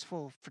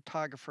successful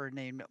photographer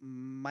named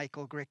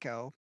Michael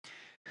Gricko,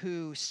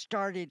 who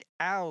started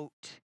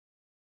out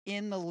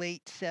in the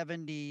late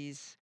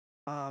 70s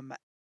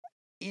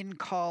in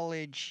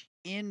college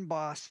in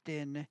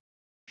Boston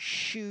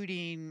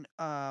shooting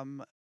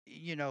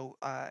you know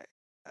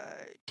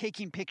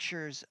taking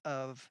pictures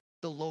of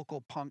the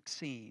local punk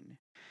scene.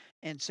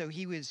 And so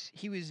he was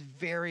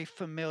very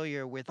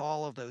familiar with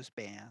all of those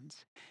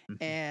bands.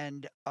 Mhm.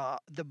 And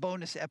the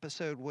bonus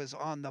episode was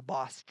on the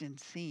Boston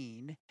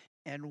scene,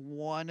 and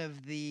one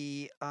of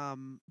the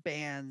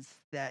bands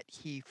that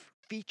he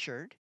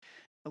featured,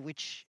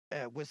 which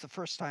was the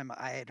first time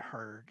I had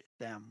heard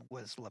them,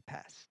 was La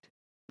Peste.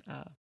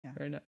 Ah, Yeah.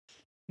 very nice.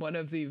 One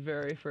of the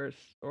very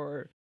first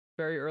or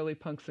very early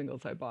punk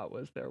singles I bought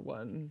was their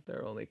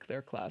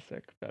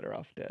classic, Better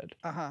Off Dead.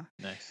 Uh-huh.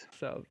 Nice.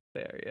 So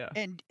there, yeah.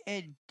 And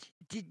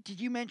did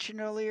you mention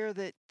earlier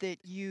that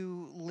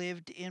you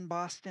lived in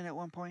Boston at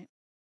one point?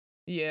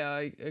 Yeah,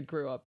 I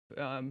grew up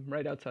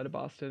right outside of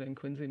Boston in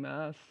Quincy,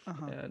 Mass.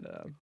 Uh-huh. And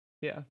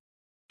yeah,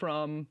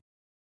 from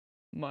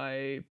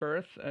my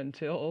birth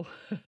until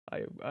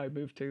I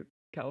moved to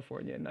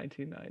California in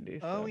 1990.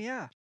 Oh So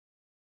yeah.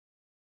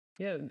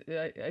 yeah,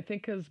 I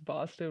think because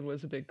Boston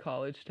was a big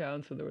college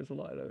town, so there was a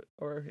lot of,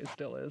 or it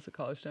still is a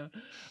college town.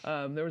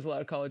 There was a lot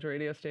of college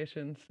radio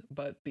stations,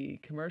 but the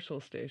commercial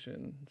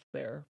stations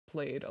there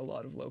played a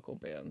lot of local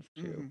bands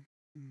too.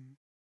 Mhm. Mhm.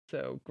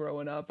 So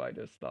growing up, I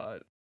just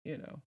thought,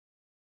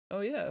 oh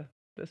yeah,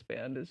 this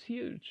band is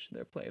huge.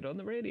 They're played on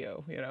the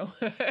radio,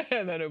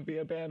 and then it would be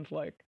a band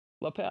like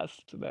La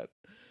Peste that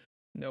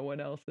no one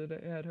else had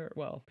heard.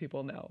 Well,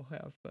 people now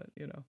have, but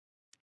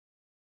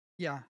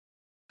Yeah.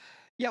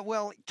 Yeah,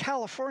 well,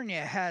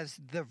 California has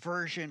the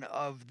version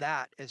of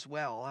that as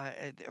well.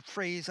 A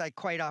phrase I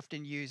quite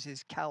often use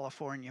is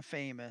California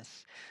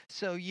famous.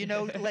 So,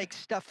 like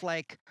stuff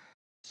like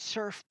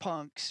surf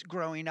punks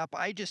growing up,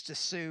 I just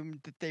assumed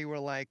that they were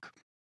like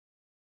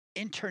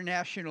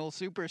international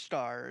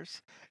superstars.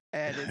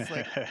 And it's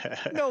like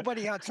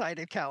nobody outside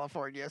of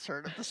California has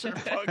heard of the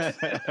surf punks.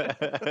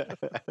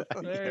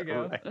 There you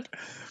go. Right.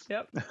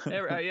 Yep.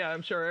 Yeah,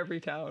 I'm sure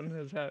every town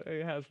has that.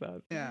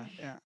 Yeah,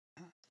 yeah.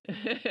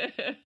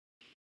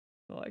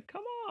 Like,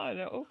 come on,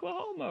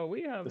 Oklahoma,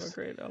 we have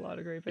a lot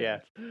of great Yeah.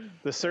 bands.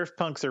 The surf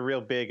punks are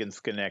real big in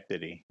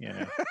Schenectady,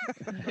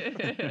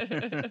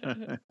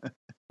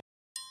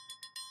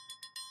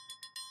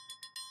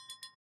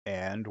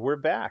 And we're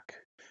back.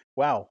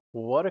 Wow,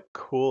 what a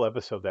cool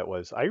episode that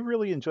was. I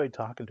really enjoyed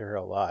talking to her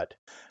a lot.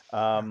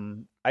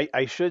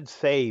 I should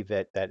say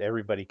that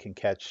everybody can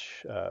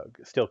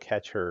still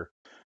catch her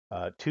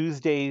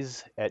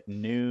Tuesdays at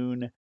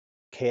noon,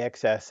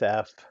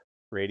 KXSF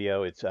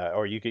radio. It's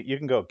or you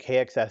can go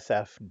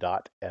kxsf.fm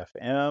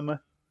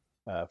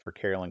for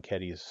Carolyn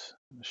Keddy's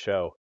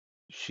show.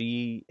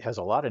 She has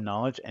a lot of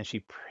knowledge, and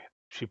she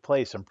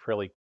plays some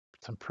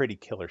pretty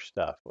killer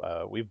stuff.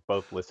 We've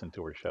both listened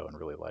to her show and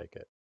really like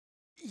it.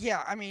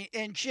 Yeah, I mean,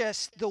 and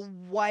just the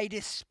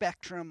widest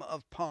spectrum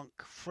of punk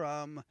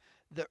from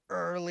the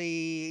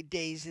early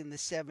days in the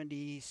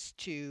 70s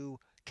to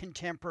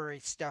contemporary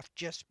stuff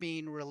just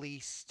being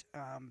released.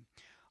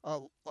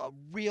 A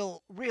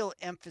real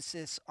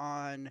emphasis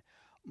on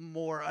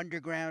more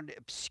underground,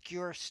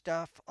 obscure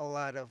stuff, a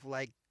lot of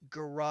like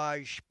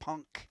garage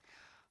punk.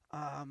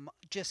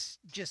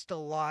 Just a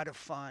lot of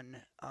fun,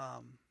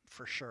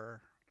 for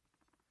sure.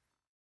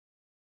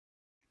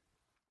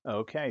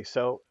 Okay,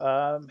 so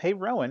hey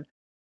Rowan,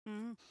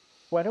 Mhm.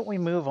 why don't we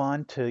move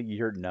on to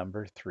your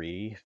number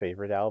 3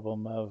 favorite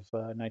album of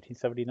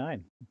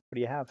 1979? What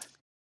do you have?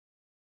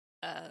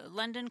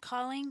 London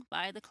Calling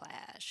by The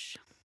Clash.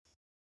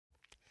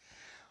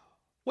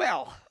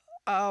 Well,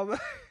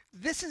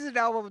 this is an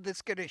album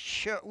that's going to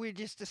show. We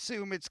just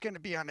assume it's going to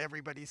be on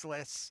everybody's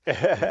list.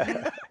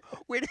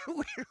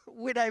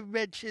 When I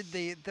mentioned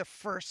the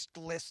first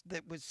list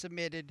that was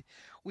submitted,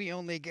 we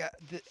only got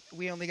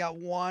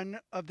one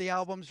of the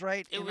albums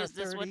right. It in was our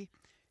this 30. one?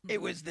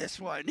 It was this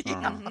one.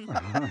 Mhm.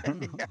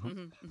 Yeah.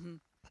 Mhm, mhm.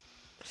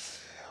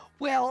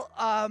 Well,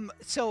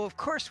 so of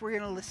course we're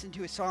gonna listen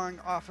to a song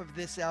off of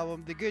this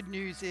album. The good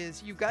news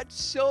is you've got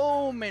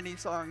so many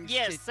songs.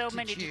 Yes, so to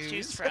many choose. to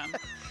choose from.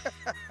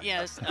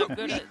 Yes, I'm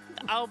gonna.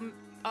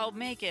 I'll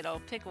make it. I'll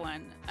pick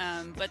one.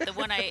 But the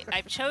one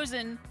I've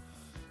chosen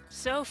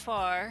so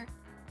far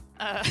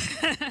uh,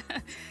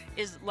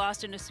 is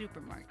Lost in a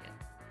Supermarket.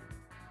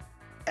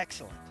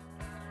 Excellent.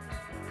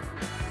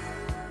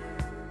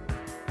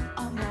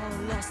 I'm all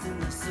lost in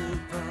the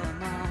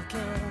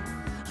supermarket.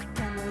 I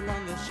can no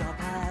longer shop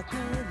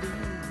happily.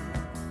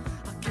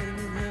 I came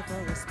in here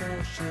for a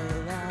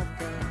special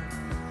offer,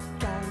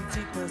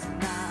 guaranteed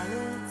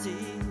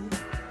personality.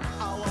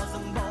 I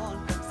wasn't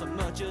born so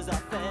much as I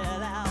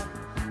fell out.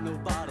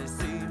 Nobody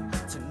seemed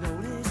to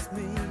notice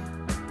me.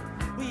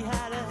 We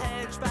had a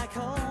hedge back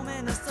home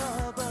in the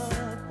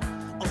suburb,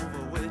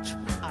 over which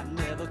I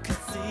never could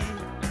see.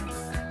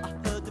 I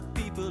heard the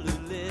people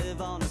who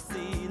live on the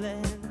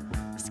ceiling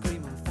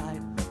scream and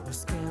fight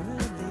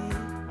scarily.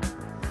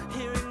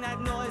 Hearing that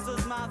noise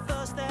was my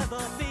first ever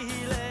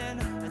feeling.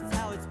 That's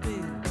how it's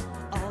been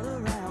all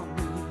around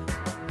me.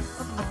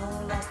 I'm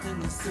all lost in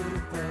the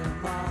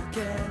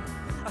supermarket.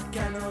 I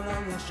can no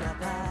longer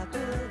shop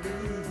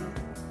happily.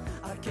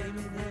 I came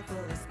in here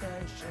for a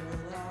special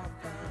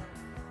offer,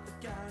 a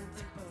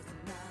guaranteed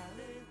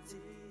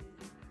personality.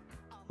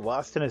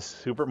 Lost in a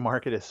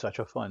Supermarket is such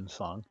a fun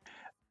song.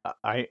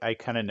 I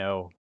kind of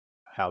know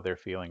how they're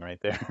feeling right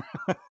there.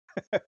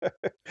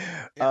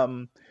 Yeah.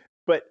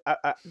 But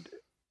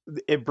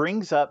it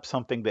brings up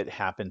something that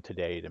happened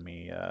today to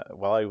me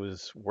while I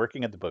was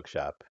working at the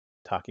bookshop,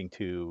 talking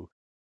to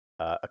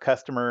a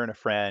customer and a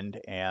friend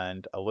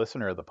and a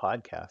listener of the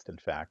podcast. In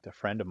fact, a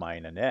friend of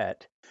mine,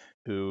 Annette,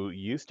 who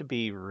used to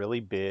be really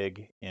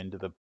big into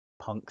the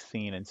punk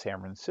scene in San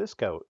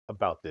Francisco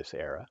about this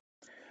era,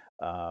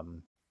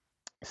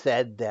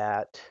 said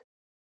that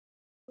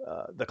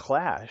the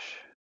Clash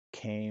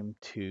came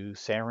to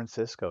San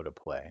Francisco to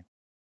play.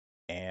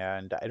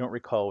 And I don't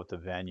recall what the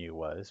venue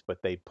was,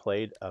 but they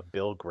played a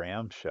Bill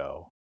Graham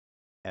show,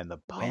 and the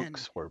When?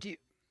 punks were Do you,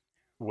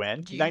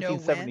 when do you know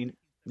 1970. when?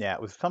 Yeah,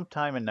 it was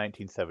sometime in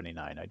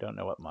 1979. I don't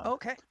know what month.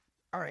 Okay.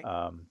 All right.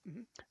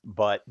 Mhm.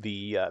 But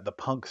the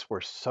punks were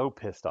so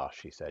pissed off.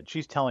 She said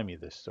she's telling me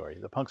this story.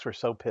 The punks were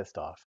so pissed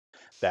off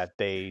that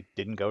they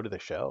didn't go to the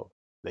show.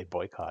 They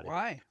boycotted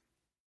Why?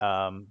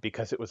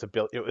 because it was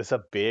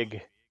a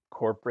big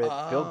corporate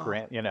Bill Oh,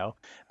 Grant.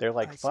 They're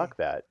like I see. fuck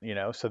that.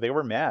 So they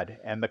were mad,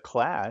 and the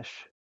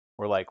Clash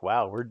were like,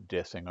 wow, we're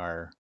dissing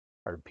our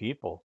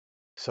people.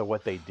 So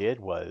what they did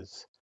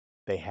was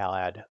they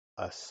had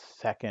a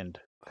second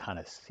kind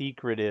of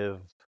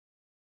secretive,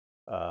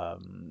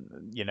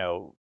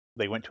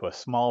 they went to a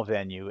small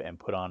venue and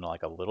put on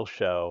like a little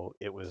show.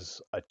 It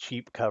was a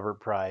cheap cover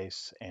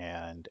price,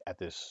 and at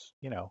this,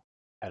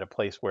 at a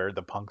place where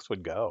the punks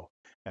would go.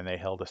 And they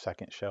held a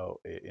second show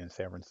in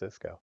San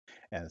Francisco.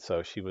 And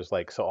so she was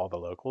like, so all the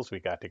locals, we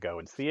got to go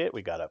and see it.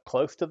 We got up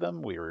close to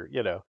them. We were,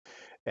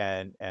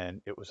 and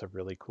it was a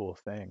really cool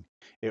thing.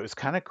 It was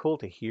kind of cool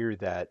to hear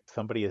that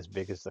somebody as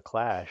big as the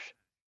Clash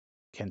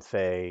can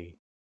say,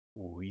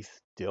 we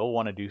still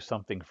want to do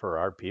something for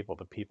our people,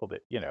 the people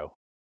that,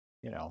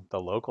 the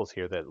locals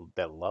here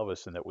that love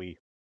us and that we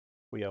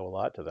owe a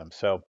lot to them.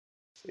 So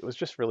it was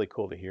just really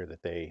cool to hear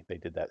that they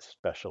did that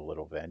special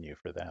little venue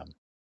for them.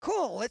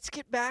 Cool. Let's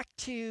get back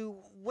to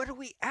what are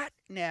we at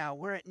now?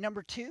 We're at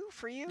number 2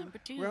 for you, Number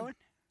 2. Rowan?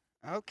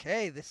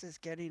 Okay, this is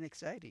getting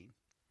exciting.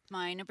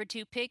 My number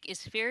 2 pick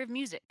is Fear of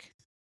Music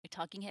by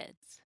Talking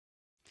Heads.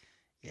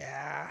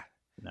 Yeah.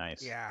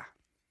 Nice. Yeah.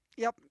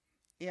 Yep.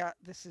 Yeah,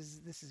 this is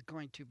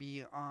going to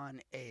be on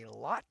a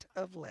lot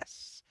of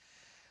lists.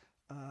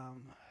 I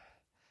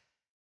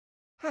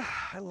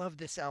love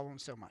this album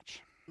so much.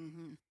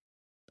 Mm-hmm.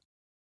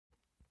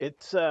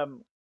 It's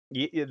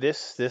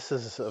this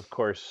is of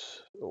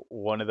course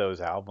one of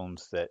those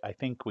albums that I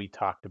think we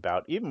talked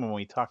about even when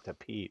we talked to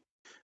Pete.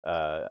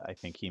 I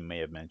think he may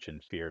have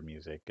mentioned Fear of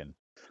Music, and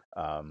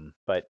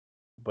but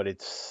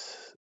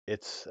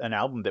it's an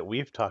album that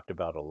we've talked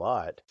about a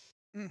lot,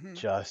 Hmm.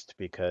 just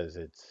because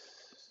it's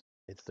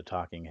the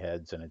Talking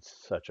Heads, and it's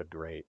such a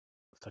great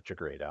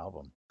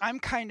album. I'm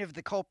kind of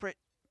the culprit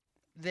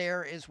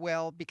there as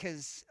well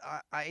because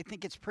I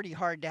think it's pretty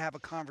hard to have a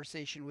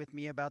conversation with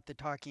me about the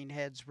Talking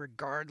Heads,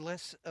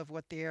 regardless of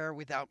what they are,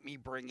 without me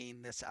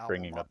bringing this album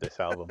Bringing up this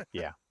album,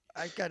 yeah,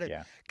 I got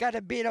yeah. a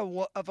bit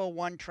of a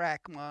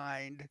one-track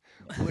mind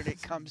when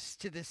it comes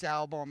to this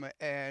album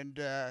and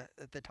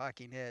the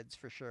Talking Heads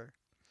for sure.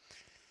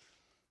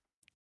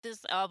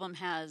 This album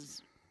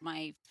has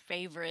my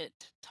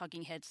favorite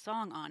Talking Heads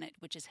song on it,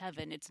 which is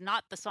Heaven. It's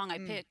not the song I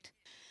Mm. picked,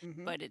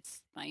 Hmm. but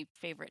it's my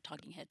favorite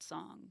Talking Heads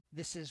song.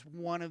 This is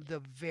one of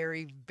the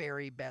very,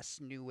 very best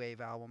new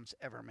wave albums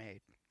ever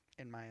made,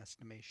 in my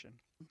estimation.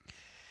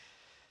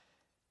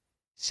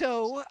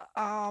 So,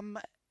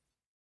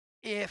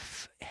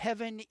 if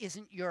Heaven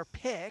isn't your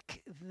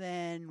pick,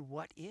 then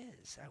what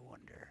is, I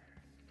wonder?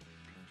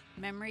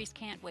 Memories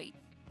Can't Wait.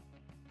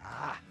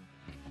 Ah,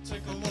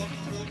 Take a walk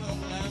through the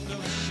land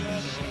of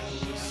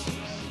shadows.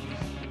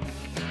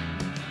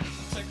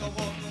 Take a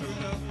walk through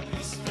the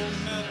peaceful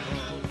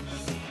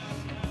meadows.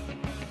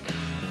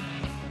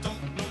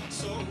 Don't look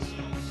so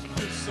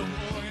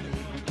disappointed.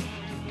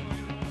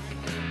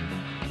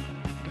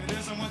 It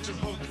isn't what you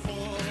hoped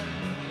for,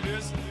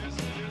 is it?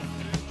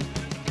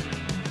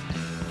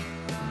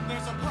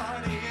 There's a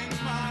party in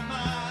my mind.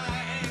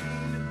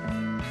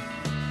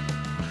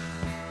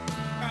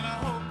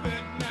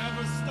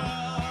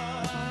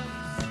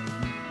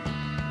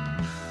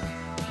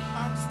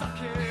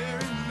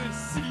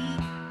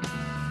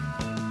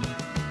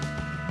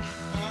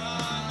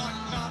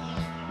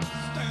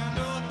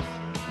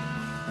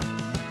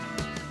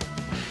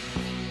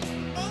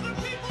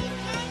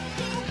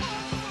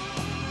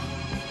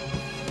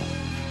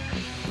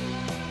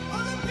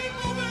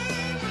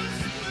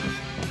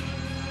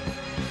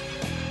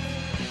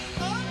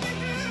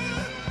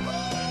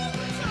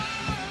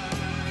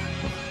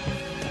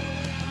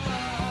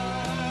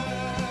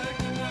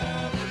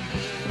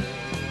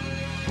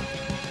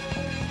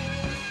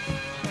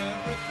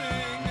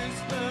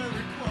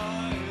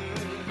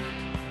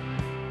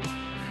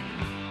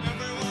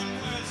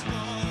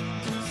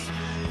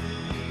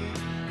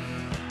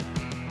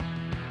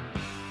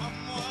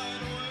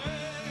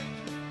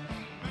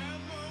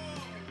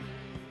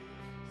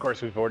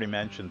 course, we've already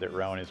mentioned that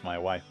Rowan is my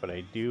wife, but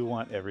I do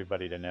want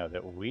everybody to know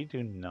that we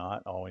do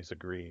not always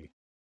agree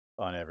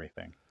on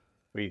everything.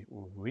 We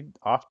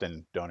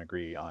often don't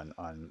agree on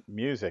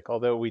music,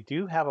 although we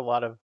do have a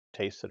lot of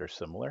tastes that are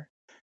similar.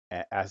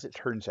 As it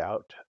turns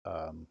out,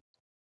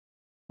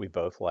 we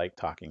both like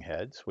Talking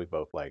Heads. We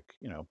both like,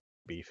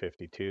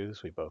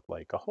 B-52s. We both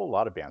like a whole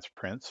lot of bands,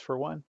 Prince for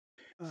one.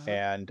 Uh-huh.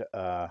 And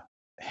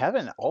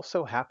Heaven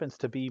also happens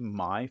to be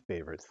my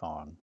favorite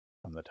song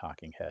from the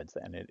Talking Heads,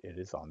 and it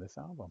is on this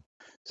album.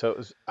 So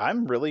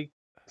I'm really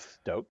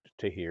stoked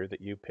to hear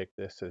that you picked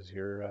this as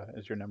your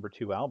number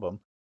two album.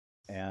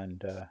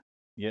 And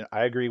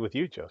I agree with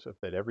you, Joseph,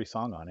 that every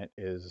song on it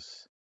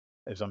is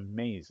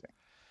amazing.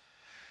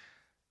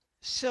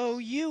 So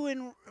you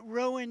and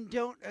Rowan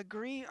don't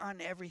agree on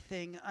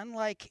everything,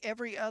 unlike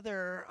every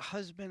other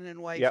husband and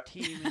wife Yep.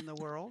 team in the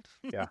world.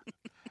 Yeah.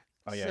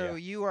 Oh yeah, So yeah.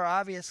 you are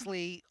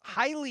obviously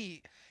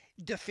highly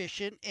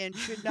deficient and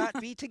should not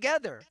be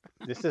together.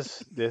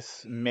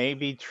 This may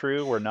be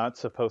true. We're not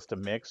supposed to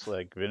mix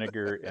like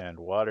vinegar and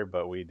water,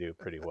 but we do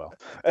pretty well.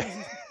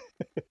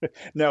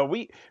 No,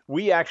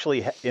 we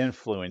actually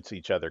influence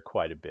each other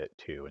quite a bit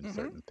too in Hmm.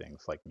 certain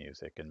things like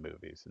music and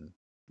movies and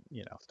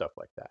stuff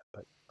like that.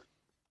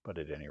 But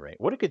at any rate,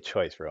 what a good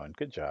choice, Rowan.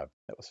 Good job.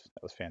 That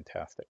was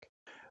fantastic.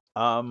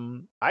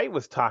 I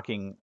was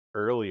talking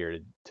earlier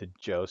to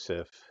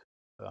Joseph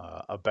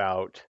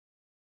about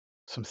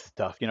some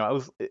stuff.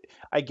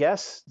 I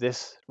guess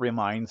this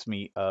reminds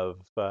me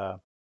of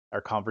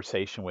our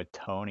conversation with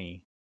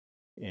Tony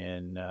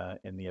in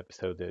the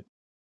episode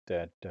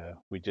that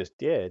we just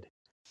did.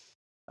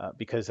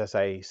 Because as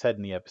I said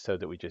in the episode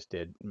that we just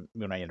did,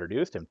 when I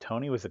introduced him,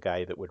 Tony was the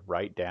guy that would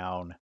write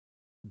down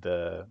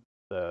the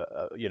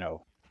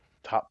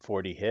top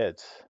 40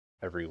 hits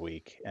every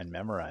week and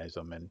memorize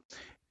them.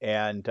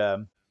 And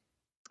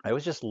I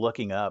was just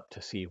looking up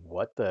to see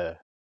what the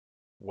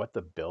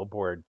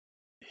Billboard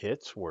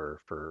hits were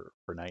for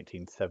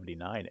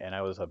 1979, and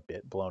I was a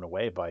bit blown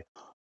away by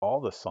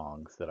all the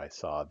songs that I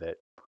saw that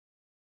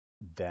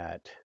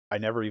I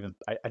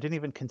didn't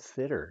even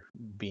consider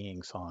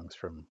being songs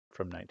from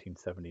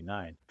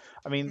 1979.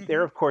 I mean, there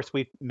Hmm. of course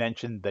we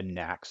mentioned the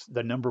Knacks.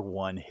 The number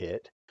one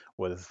hit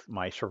was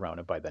My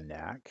Sharona by the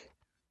Knack,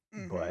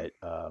 Hmm. but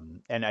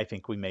and I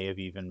think we may have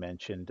even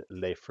mentioned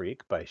Les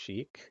Freaks by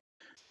Chic.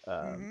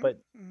 Uh, Hmm.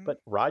 but Hmm.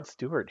 but Rod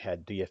Stewart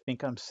had Do You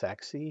Think I'm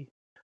Sexy?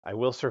 I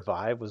Will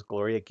Survive was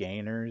Gloria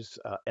Gaynor's,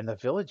 and the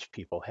Village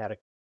People had a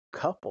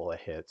couple of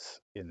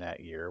hits in that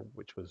year,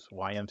 which was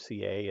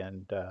YMCA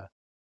and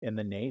in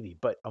the Navy.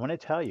 But I want to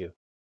tell you,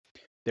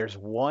 there's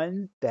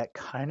one that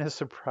kind of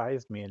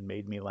surprised me and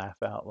made me laugh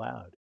out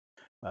loud.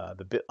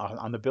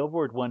 On the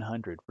Billboard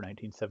 100 for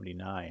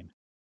 1979,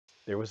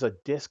 there was a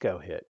disco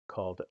hit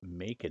called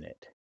 "Making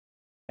It,"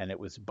 and it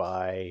was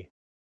by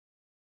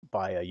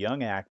a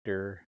young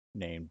actor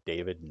named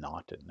David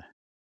Naughton.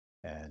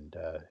 And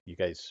you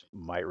guys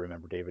might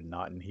remember David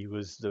Naughton. He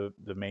was the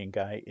main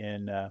guy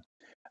in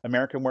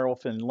American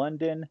Werewolf in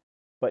London,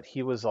 but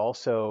he was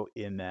also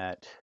in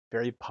that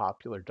very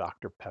popular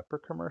Dr. Pepper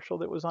commercial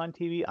that was on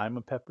TV. I'm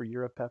a pepper,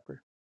 you're a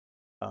pepper.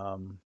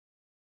 Um,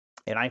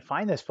 and I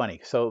find this funny.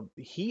 So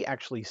he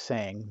actually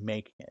sang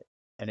 "Making It,"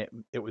 and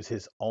it was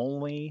his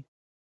only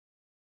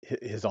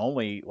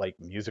like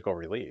musical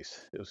release.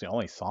 It was the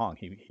only song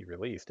he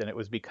released, and it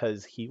was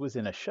because he was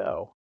in a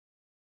show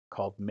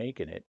called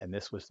 "Making It," and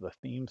this was the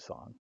theme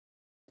song.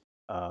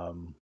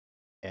 Um,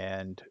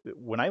 and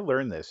when I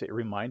learned this, it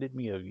reminded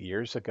me of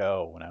years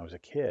ago when I was a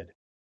kid.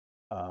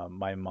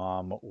 My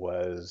mom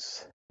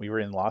we were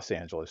in Los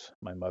Angeles.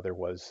 My mother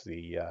was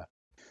the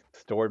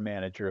store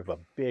manager of a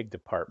big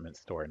department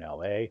store in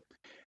LA,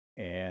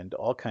 and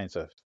all kinds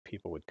of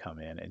people would come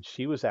in. And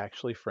she was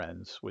actually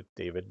friends with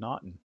David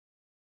Naughton.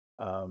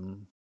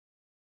 Um,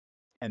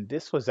 and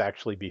this was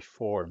actually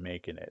before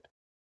Making It.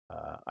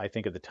 I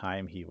think at the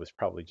time he was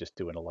probably just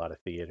doing a lot of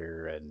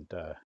theater and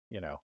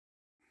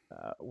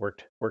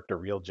worked a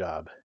real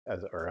job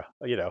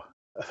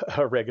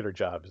a regular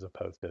job as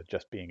opposed to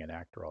just being an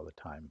actor all the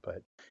time.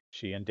 But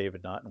she and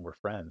David Naughton were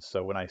friends.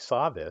 So when I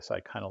saw this, I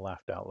kind of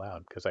laughed out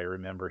loud because I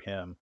remember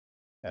him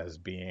as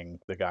being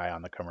the guy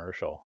on the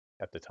commercial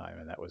at the time,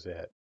 and that was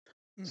it.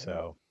 Hmm.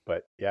 So,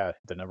 but yeah,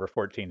 the number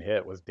 14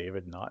 hit was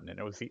David Naughton, and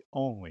it was the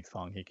only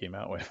song he came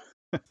out with.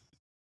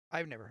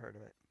 I've never heard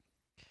of it.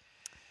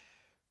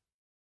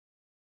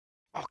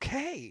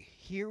 Okay,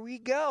 here we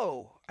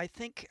go. I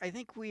think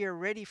we are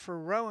ready for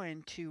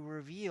Rowan to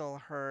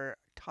reveal her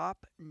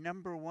top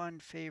number one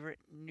favorite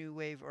new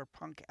wave or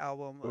punk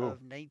album Ooh,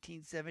 of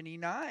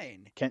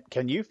 1979.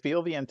 can you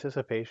feel the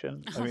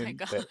anticipation? I Oh my mean, the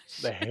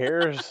gosh. the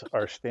hairs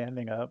are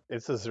standing up.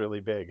 This is really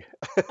big.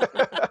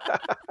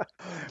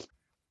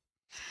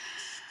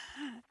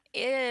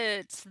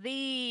 It's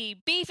the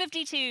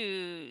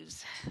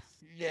B-52s with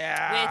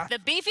Yeah. the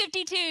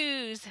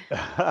B-52s.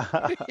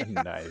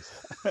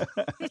 Nice.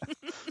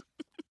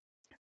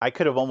 I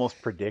could have almost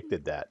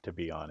predicted that, to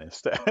be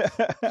honest.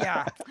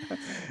 Yeah.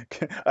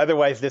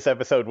 Otherwise, this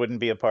episode wouldn't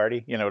be a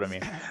party. You know what I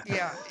mean?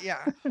 Yeah.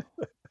 Yeah.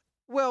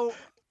 Well,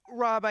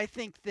 Rob, I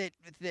think that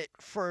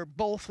for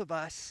both of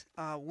us,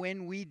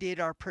 when we did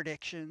our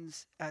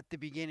predictions at the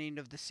beginning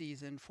of the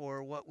season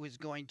for what was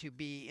going to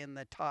be in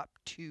the top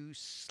two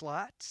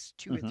slots,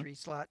 two or Hmm. three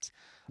slots,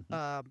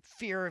 Hmm.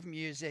 Fear of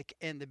Music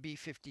and the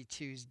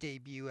B-52's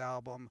debut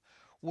album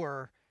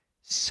were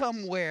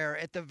somewhere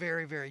at the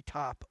very, very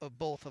top of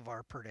both of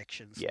our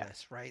predictions Yeah.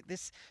 lists, right?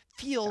 This Yeah.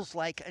 feels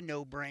like a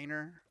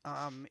no-brainer.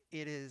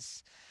 It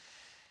is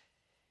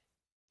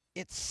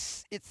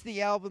it's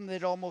the album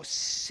that almost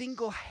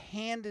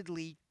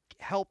single-handedly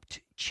helped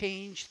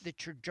change the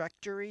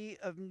trajectory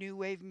of new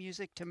wave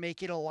music to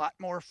make it a lot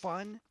more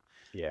fun.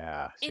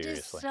 Yeah. It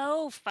is Seriously.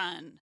 so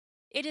fun.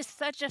 It is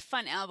such a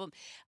fun album.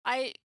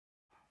 I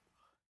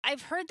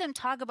I've heard them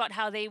talk about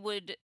how they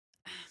would,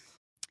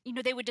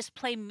 they would just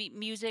play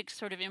music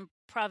sort of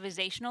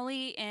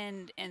improvisationally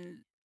and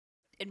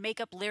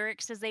make up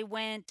lyrics as they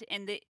went,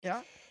 and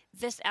Yeah,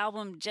 this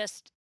album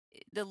just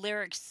the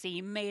lyrics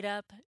seem made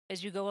up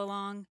as you go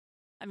along.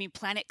 I mean,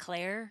 Planet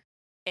Claire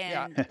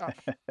yeah, and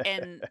yeah,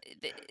 and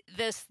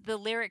the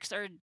lyrics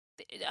are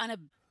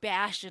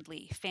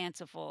unabashedly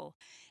fanciful,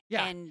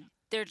 yeah, and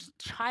they're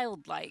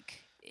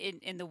childlike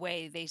in the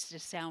way they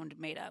just sound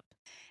made up.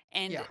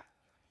 And yeah.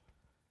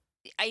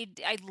 I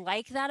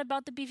like that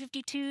about the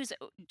B-52s.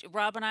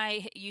 Rob and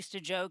I used to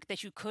joke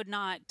that you could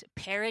not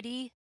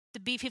parody the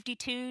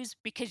B-52s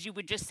because you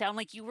would just sound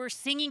like you were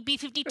singing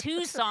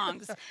B-52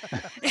 songs.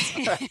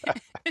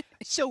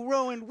 So,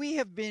 Rowan, we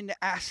have been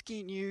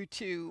asking you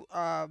to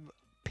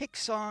pick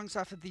songs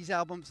off of these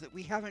albums that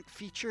we haven't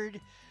featured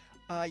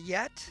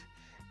yet.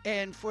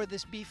 And for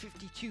this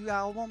B-52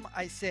 album,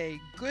 I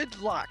say good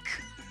luck.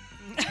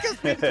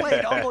 Because we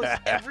played almost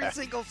every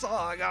single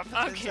song off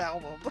of this Okay.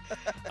 album.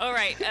 All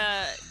right,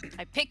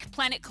 I pick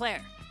Planet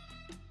Claire.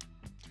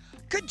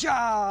 Good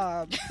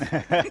job.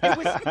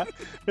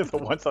 It's the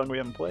one song we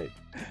haven't played.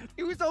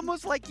 It was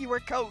almost like you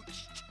were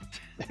coached.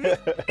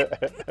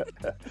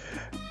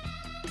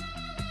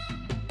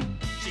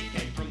 She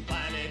came from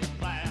Planet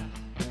Claire,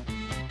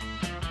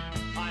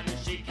 and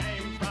she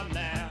came from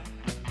there.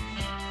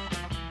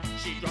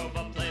 She drove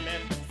a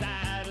Plymouth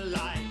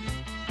Satellite,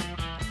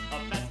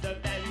 faster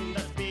than the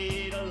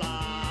speed of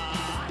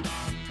light.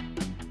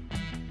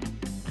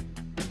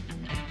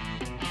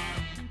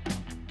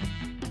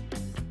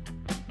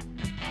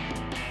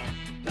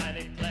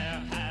 Planet Claire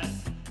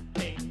has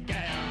pink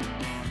hair,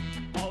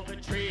 all the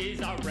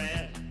trees are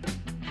red.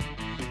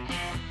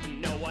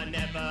 No one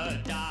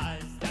ever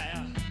dies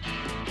there.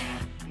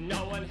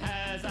 No one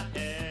has a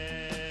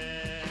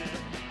head.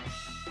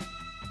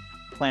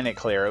 Planet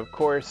Claire, of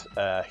course,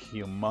 a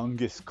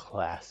humongous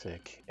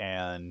classic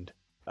and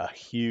a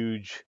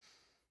huge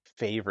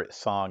favorite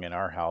song in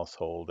our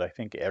household. I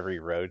think every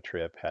road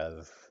trip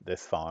has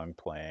this song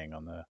playing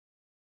on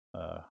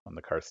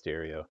the car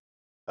stereo.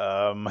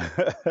 Um,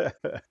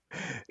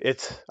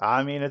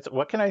 I mean, it's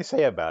what can I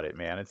say about it,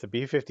 man? It's a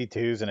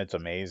B-52s and it's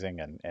amazing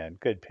and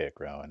good pick,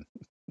 Rowan.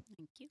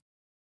 Thank you.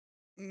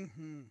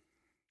 Mm-hmm.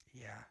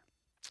 Yeah.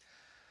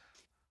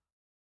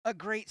 A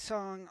great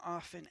song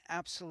off an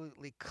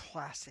absolutely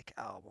classic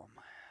album.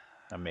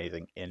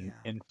 Amazing, Yeah.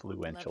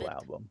 influential Love it.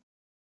 album.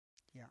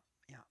 Yeah.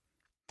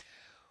 Yeah.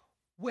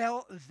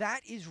 Well,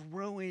 that is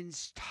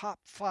Rowan's top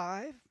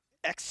five.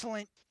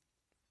 Excellent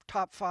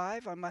top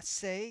five, I must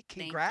say. Thank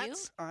you.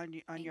 Congrats on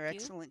your Thank you.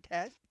 excellent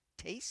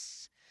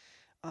tastes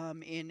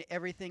in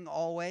everything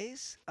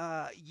always.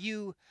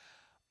 You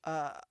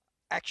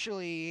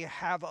actually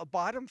have a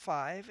bottom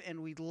five,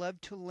 and we'd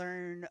love to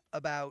learn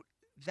about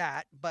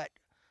that. But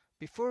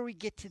before we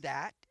get to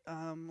that,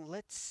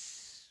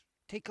 let's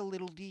take a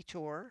little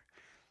detour.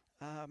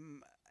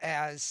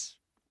 As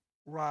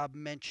Rob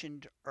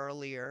mentioned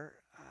earlier,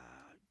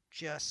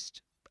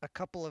 just a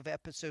couple of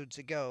episodes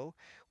ago,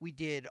 we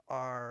did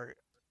our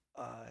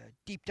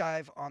deep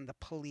dive on the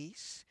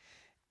police,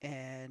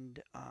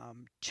 and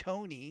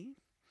Tony,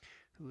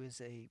 who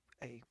is a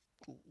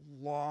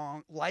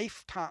long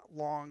lifetime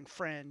long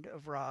friend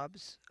of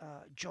Rob's,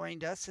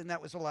 joined us, and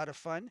that was a lot of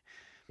fun.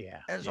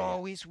 Yeah. As yeah.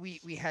 always, we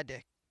had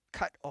to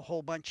cut a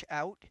whole bunch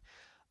out.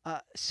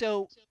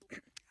 So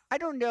I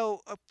don't know,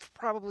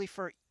 probably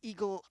for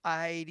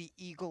eagle-eyed,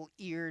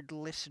 eagle-eared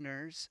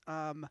listeners,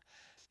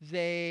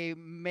 they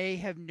may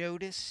have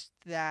noticed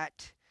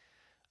that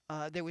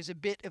there was a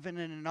bit of an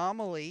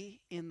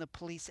anomaly in the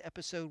police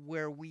episode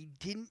where we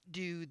didn't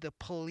do the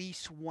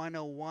Police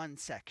 101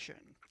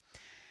 section.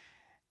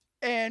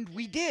 And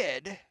we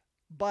did,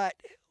 but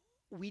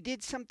we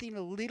did something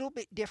a little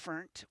bit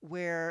different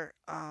where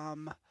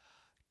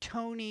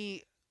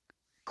Tony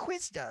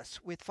quizzed us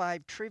with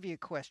 5 trivia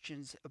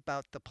questions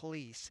about the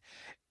police.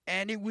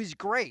 And it was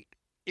great.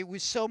 It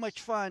was so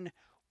much fun.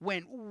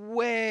 Went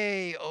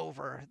way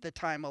over the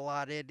time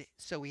allotted,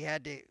 so we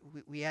had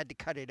to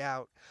cut it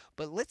out.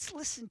 But let's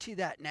listen to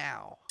that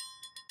now.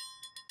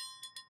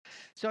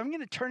 So I'm going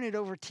to turn it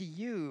over to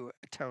you,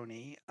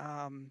 Tony.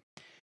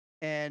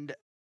 And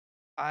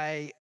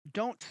I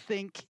don't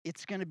think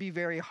it's going to be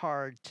very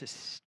hard to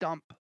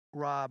stump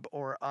Rob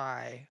or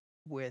I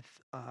with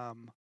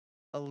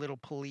a little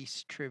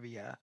police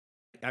trivia.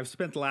 I've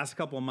spent the last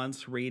couple of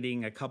months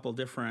reading a couple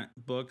different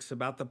books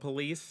about the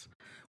Police.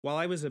 While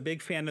I was a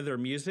big fan of their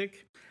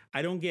music,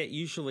 I don't get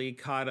usually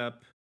caught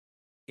up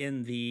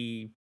in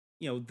the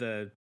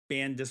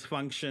band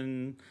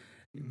dysfunction,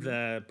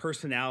 the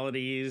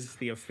personalities,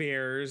 the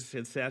affairs,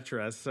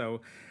 etc.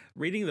 So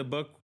reading the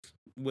book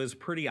was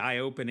pretty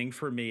eye-opening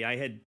for me. I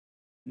had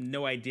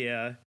no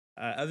idea,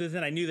 other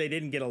than I knew they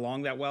didn't get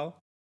along that well.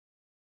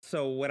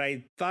 So what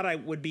I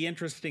thought would be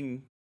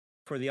interesting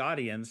for the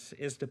audience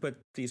is to put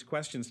these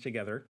questions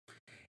together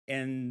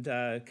and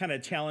kind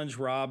of challenge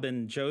Rob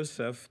and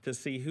Joseph to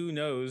see who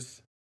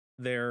knows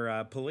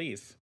their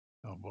Police.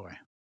 Oh boy.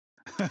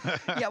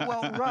 Yeah,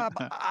 well, Rob,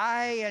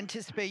 I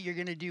anticipate you're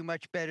going to do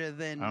much better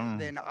than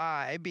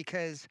I,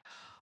 because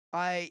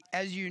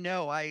as you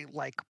know, I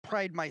like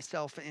pride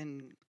myself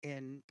in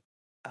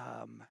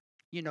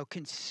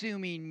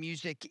consuming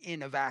music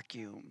in a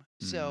vacuum.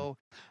 So,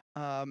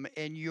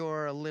 and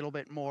you're a little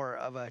bit more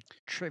of a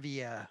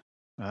trivia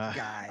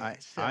guy.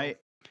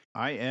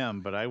 I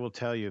am, but I will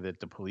tell you that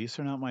the Police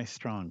are not my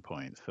strong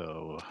point.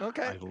 So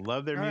Okay. I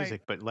love their All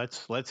music, but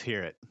let's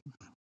hear it.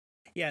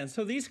 Yeah, and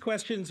so these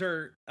questions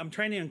I'm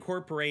trying to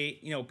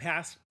incorporate,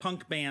 past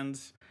punk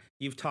bands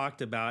you've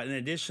talked about, in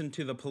addition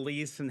to the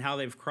Police and how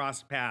they've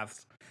crossed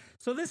paths.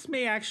 So this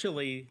may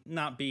actually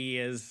not be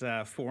as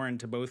foreign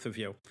to both of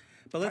you.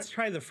 But let's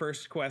try the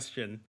first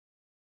question.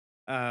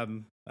 I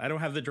don't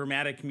have the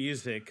dramatic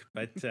music,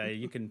 but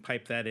you can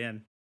pipe that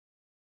in.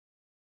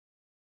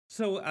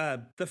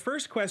 So the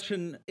first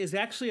question is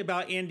actually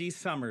about Andy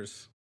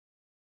Summers.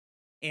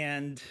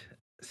 And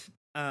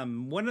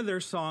one of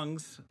their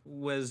songs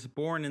was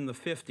born in the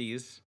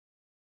 50s.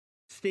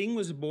 Sting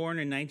was born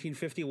in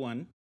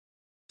 1951.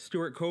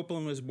 Stuart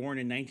Copeland was born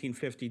in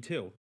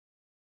 1952.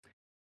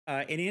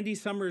 And Andy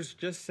Summers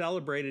just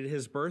celebrated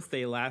his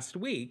birthday last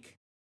week.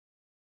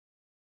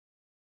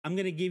 I'm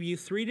going to give you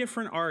 3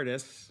 different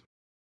artists.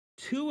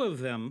 2 of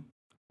them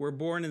were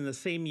born in the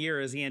same year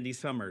as Andy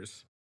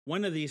Summers.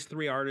 One of these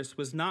 3 artists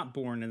was not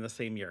born in the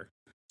same year.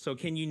 So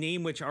can you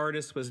name which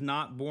artist was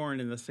not born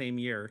in the same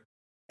year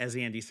as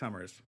Andy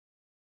Summers?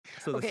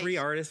 So the 3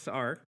 artists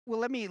are... Well,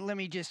 let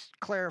me just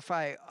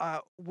clarify.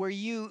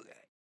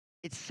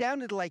 It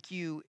sounded like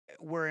you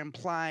were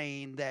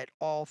implying that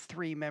all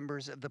 3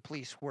 members of the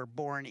Police were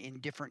born in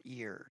different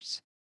years.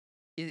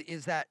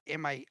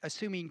 Am I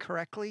assuming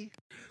correctly?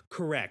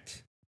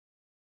 Correct.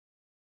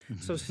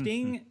 So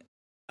Sting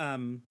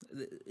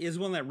is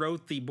one that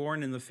wrote the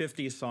Born in the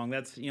 50s song.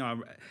 That's,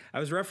 I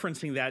was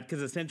referencing that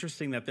because it's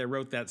interesting that they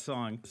wrote that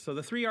song. So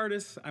the 3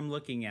 artists I'm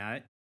looking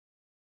at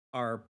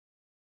are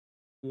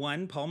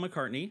 1, Paul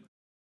McCartney,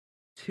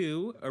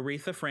 2,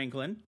 Aretha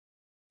Franklin,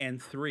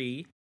 and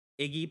 3,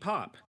 Iggy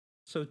Pop.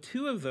 So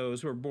 2 of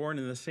those were born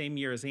in the same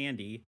year as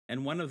Andy,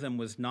 and one of them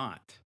was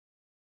not.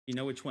 You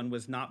know which one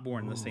was not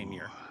born in the same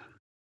year?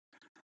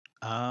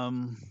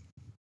 Oh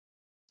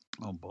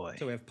boy.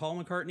 So we have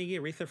Paul McCartney,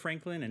 Aretha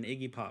Franklin, and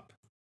Iggy Pop.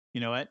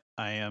 You know what?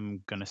 I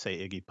am going to say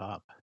Iggy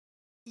Pop.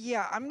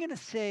 Yeah, I'm going to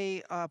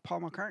say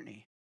Paul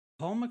McCartney.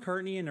 Paul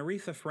McCartney and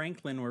Aretha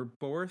Franklin were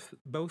both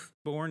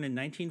born in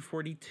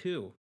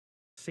 1942,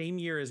 same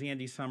year as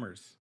Andy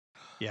Summers.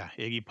 Yeah,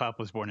 Iggy Pop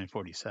was born in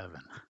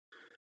 47.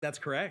 That's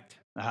correct.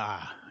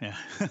 Ah, yeah.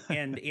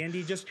 And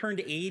Andy just turned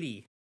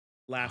 80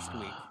 last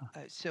week.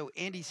 So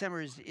Andy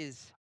Summers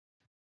is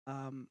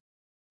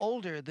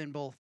older than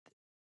both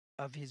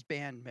of his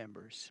band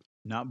members.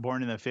 Not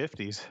born in the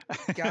 50s.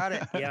 Got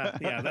it.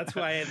 Yeah. That's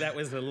why that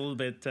was a little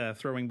bit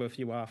throwing both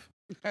you off.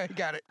 I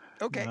got it.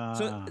 Okay.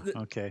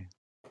 Okay.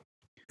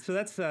 So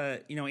that's,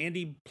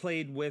 Andy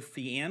played with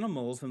the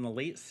Animals in the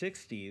late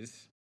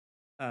 60s.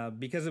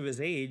 Because of his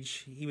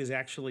age, he was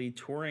actually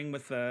touring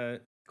with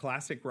a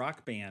classic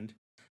rock band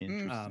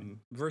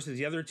versus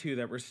the other 2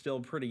 that were still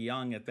pretty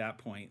young at that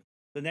point.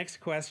 The next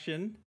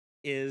question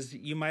is,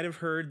 you might have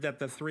heard that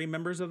the 3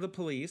 members of the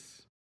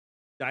Police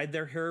dyed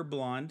their hair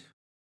blonde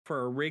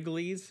for a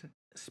Wrigley's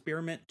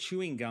Spearmint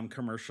chewing gum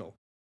commercial.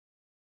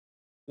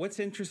 What's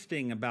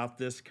interesting about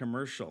this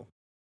commercial?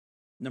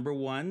 Number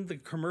 1, the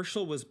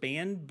commercial was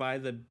banned by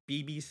the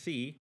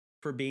BBC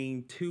for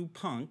being too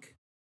punk.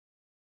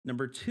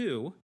 Number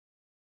 2,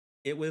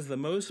 it was the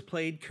most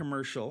played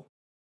commercial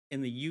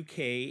in the UK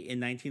in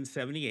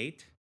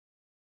 1978.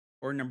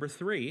 Or number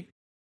 3,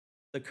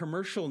 the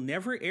commercial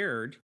never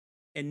aired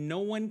and no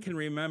one can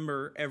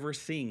remember ever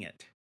seeing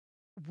it.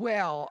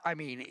 Well, I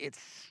mean, it's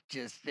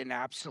just an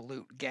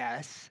absolute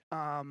guess.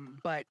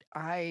 But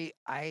my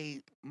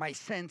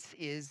sense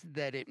is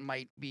that it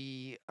might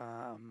be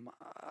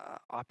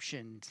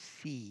option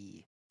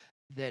C,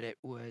 that it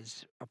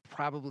was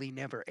probably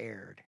never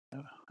aired.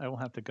 I will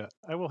have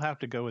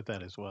to go with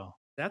that as well.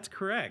 That's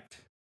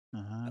correct.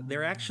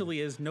 There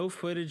actually is no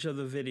footage of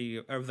the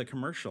video of the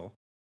commercial,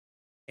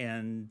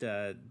 and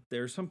there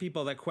are some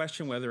people that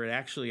question whether it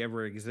actually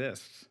ever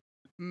exists.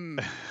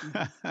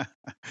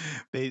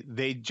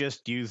 They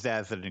just use that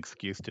as an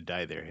excuse to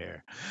dye their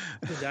hair.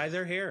 To dye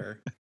their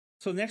hair.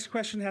 So the next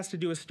question has to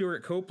do with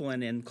Stuart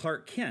Copeland and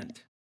Clark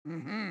Kent.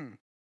 In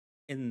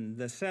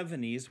the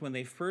 70s, when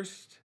they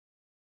first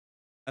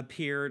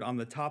appeared on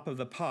the Top of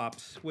the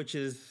Pops, which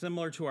is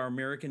similar to our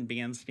American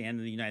Bandstand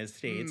in the United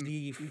States.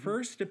 The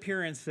first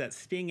appearance that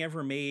Sting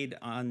ever made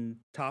on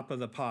Top of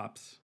the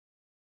Pops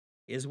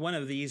is one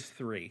of these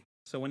three.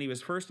 So when he was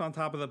first on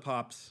Top of the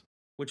Pops,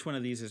 which one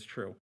of these is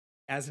true?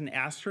 As an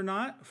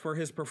astronaut for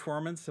his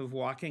performance of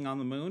Walking on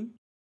the Moon,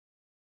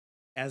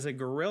 as a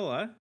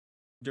gorilla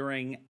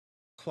during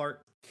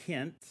Clark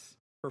Kent's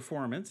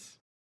performance,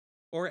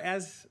 or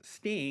as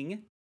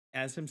Sting,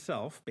 as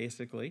himself,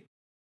 basically,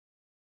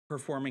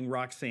 performing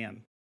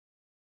Roxanne.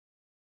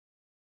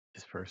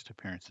 His first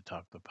appearance at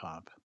Top of the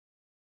Pop.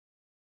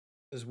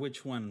 Is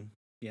which one?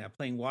 Yeah,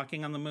 playing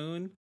Walking on the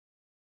Moon,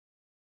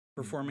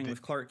 performing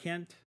with Clark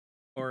Kent,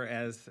 or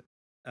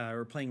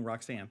playing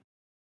Roxanne.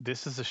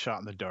 This is a shot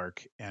in the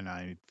dark, and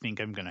I think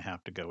I'm going to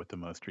have to go with the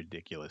most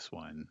ridiculous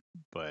one,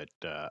 but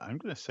I'm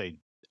going to say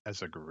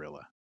as a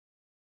gorilla.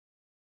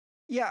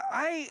 Yeah,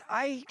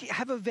 I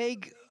have a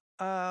vague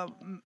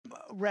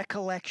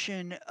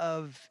recollection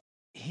of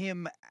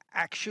him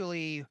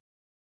actually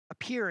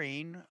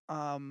appearing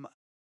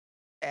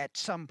at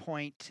some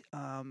point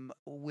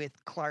with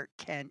Clark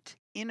Kent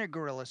in a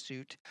gorilla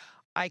suit.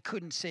 I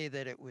couldn't say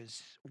that it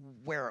was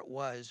where it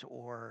was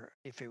or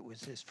if it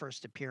was his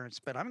first appearance,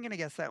 but I'm going to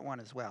guess that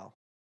one as well.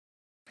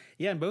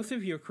 Yeah, and both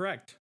of you are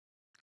correct.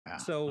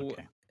 So,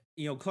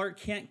 okay. Clark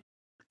Kent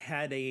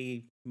had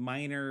a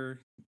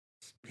minor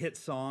hit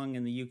song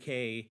in the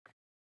UK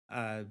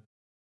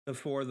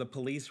before the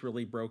Police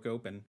really broke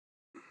open.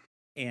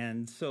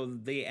 And so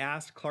they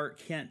asked Clark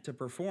Kent to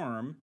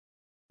perform,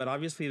 but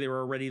obviously they were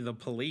already the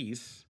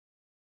Police.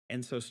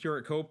 And so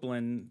Stuart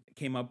Copeland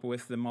came up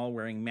with them all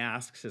wearing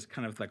masks as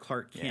kind of the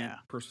Clark Kent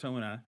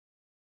persona.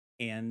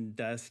 And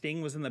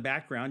Sting was in the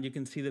background. You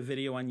can see the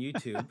video on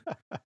YouTube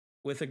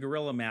with a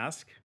gorilla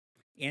mask.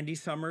 Andy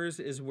Summers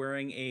is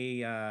wearing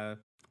the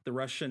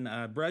Russian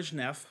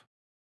Brezhnev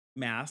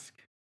mask.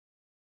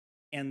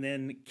 And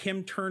then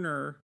Kim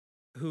Turner,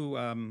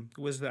 who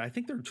was, I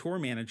think, their tour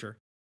manager,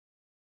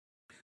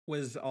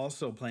 was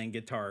also playing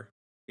guitar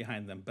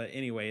behind them. But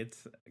anyway,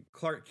 it's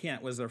Clark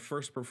Kent was their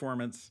first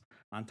performance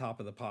on Top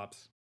of the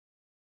Pops.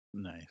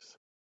 Nice.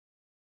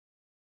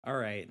 All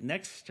right,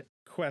 next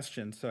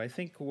question. So I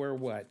think we're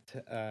what?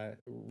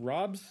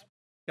 Rob's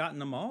gotten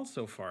them all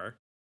so far,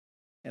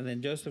 and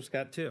then Joseph's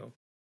got two.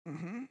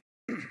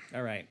 Mm-hmm.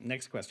 All right,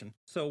 next question.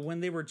 So when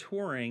they were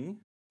touring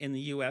in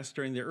the U.S.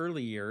 during the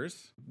early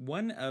years,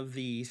 one of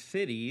the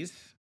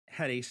cities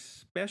had a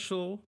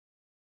special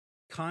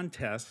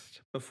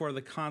contest before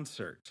the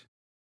concert.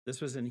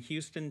 This was in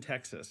Houston,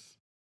 Texas.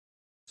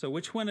 So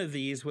which one of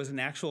these was an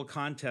actual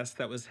contest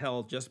that was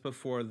held just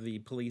before the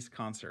Police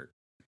concert?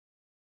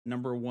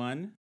 Number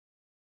 1,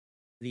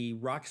 the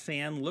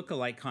Roxanne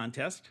lookalike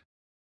contest.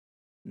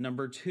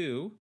 Number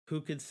 2,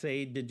 who could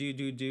say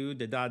da-do-do-do,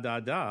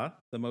 da-da-da-da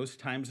the most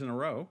times in a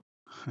row?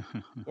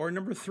 Or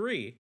number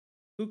 3,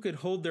 who could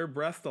hold their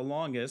breath the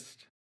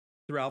longest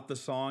throughout the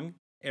song,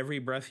 Every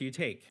Breath You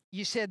Take?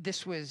 You said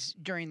this was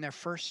during their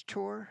first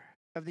tour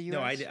of the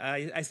U.S.? No,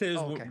 I said it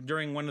was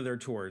during one of their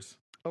tours.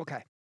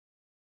 Okay.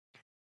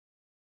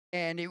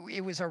 And it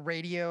was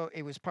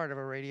it was part of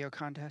a radio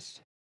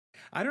contest?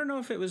 I don't know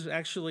if it was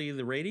actually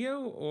the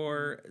radio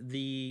or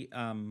the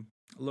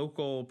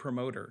local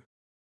promoter.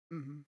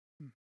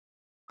 Mm-hmm.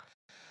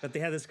 But they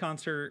had this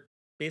concert.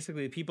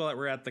 Basically, the people that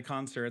were at the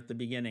concert at the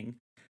beginning,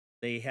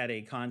 they had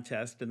a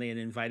contest and they had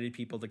invited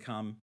people to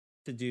come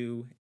to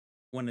do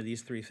one of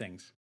these 3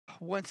 things.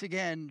 Once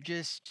again,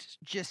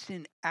 just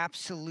an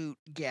absolute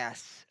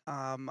guess.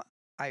 I'm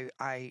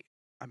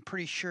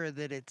pretty sure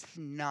that it's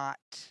not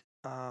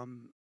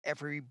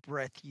Every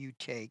Breath You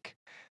Take,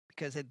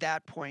 because at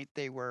that point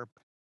they were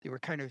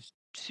kind of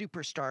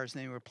superstars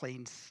and they were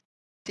playing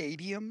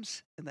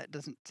stadiums, and that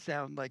doesn't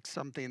sound like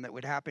something that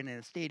would happen in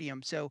a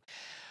stadium. So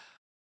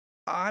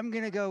I'm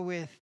gonna go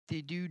with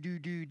the do do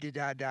do da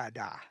da da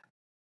da,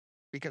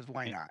 because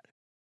why not?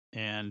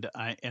 And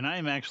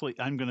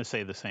I'm going to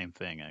say the same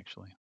thing,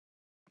 actually.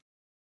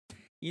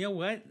 You know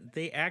what?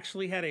 They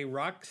actually had a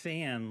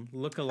Roxanne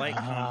lookalike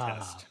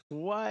contest.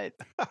 What?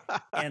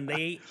 And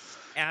they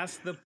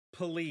asked the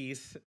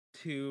police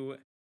to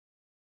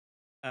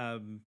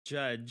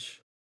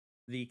judge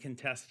the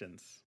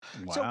contestants.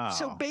 Wow.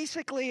 So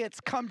basically it's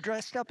come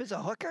dressed up as a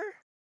hooker?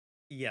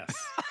 Yes.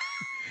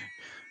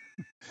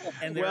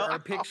 And there are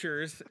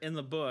pictures in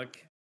the book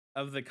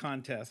of the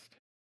contest.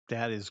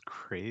 That is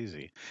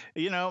crazy.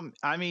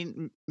 I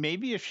mean,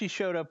 maybe if she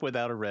showed up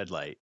without a red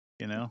light,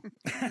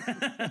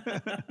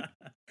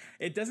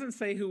 It doesn't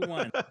say who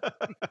won.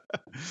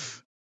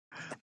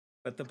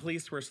 But the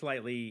police were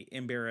slightly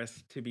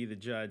embarrassed to be the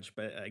judge,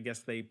 but I guess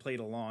they played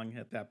along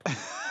at that point.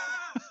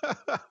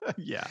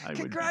 Yeah, I would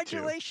be too.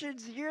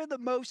 Congratulations, you're the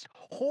most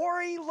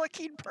hoary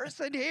looking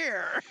person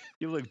here.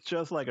 You look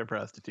just like a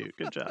prostitute.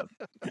 Good job.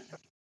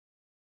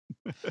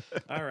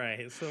 All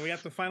right, so we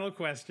got the final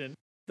question.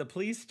 The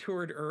Police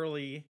toured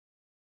early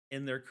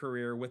in their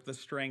career with the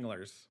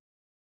Stranglers.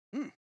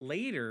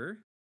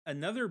 Later,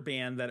 another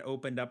band that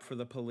opened up for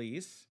the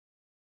Police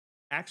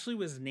actually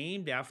was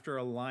named after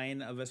a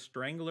line of a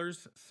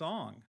Stranglers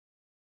song.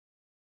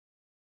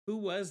 Who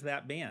was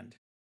that band?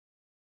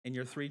 And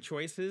your three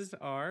choices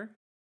are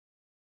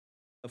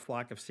The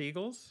Flock of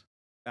Seagulls,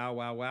 Bow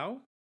Wow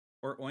Wow,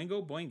 or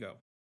Oingo Boingo.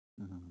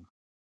 Mhm.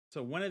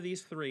 So one of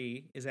these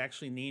three is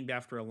actually named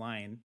after a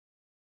line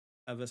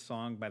of a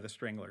song by the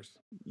Stranglers.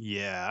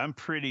 Yeah, I'm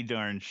pretty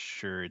darn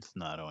sure it's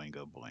not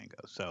Oingo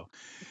Boingo. So,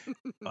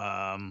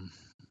 um,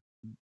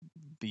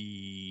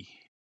 the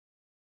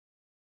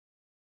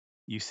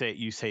you say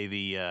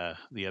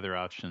the other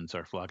options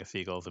are Flock of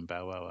Seagulls and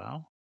Bow Wow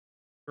Wow.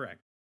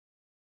 Correct.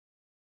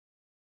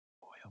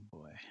 Boy, oh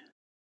boy.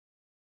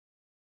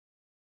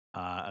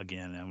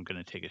 Again, I'm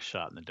gonna take a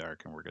shot in the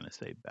dark, and we're gonna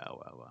say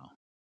Bow Wow Wow.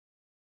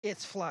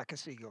 It's Flock of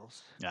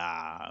Seagulls.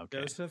 Ah,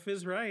 okay. Joseph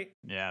is right.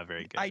 Yeah,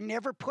 very good. I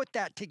never put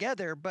that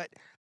together, but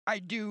I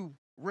do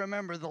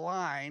remember the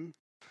line.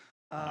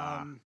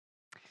 Ah.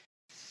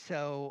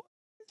 So,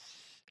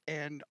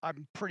 and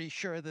I'm pretty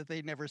sure that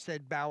they never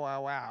said "bow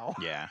wow wow"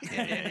 Yeah, in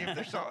yeah, any yeah. of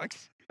their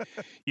songs.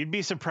 You'd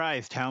be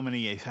surprised how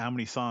many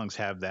songs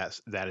have that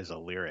as a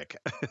lyric.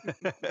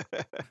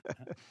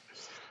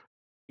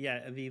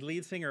 Yeah, the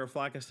lead singer of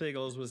Flock of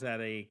Seagulls was at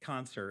a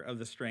concert of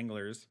the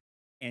Stranglers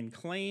and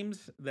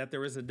claims that there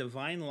was a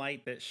divine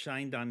light that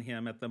shined on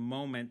him at the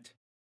moment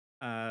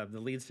the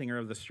lead singer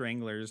of the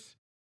Stranglers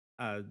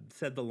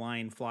said the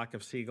line "Flock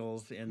of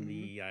Seagulls" in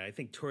the I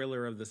think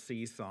 "Toiler of the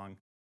Sea" song.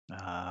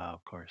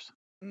 Of course.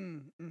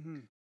 Very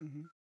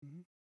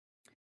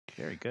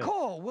good.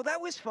 Cool. Well, that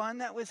was fun.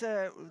 That was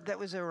a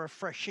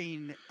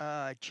refreshing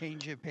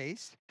change of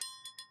pace.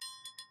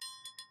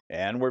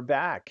 And we're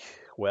back.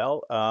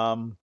 Well,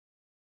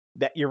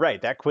 that you're right.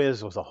 That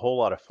quiz was a whole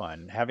lot of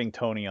fun. Having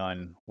Tony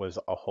on was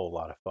a whole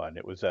lot of fun.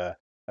 It was a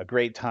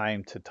great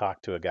time to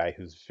talk to a guy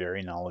who's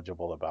very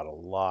knowledgeable about a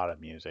lot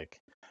of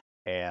music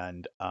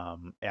and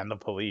the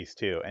Police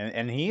too.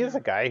 And he is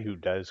a guy who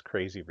does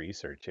crazy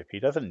research. If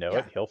he doesn't know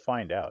it, he'll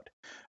find out.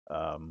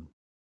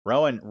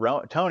 Rowan,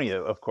 Tony,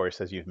 of course,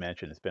 as you've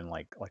mentioned, has been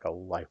like a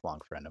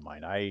lifelong friend of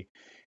mine.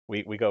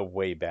 We go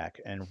way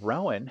back, and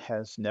Rowan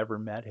has never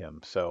met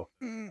him. So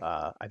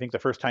I think the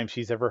first time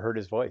she's ever heard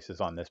his voice is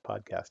on this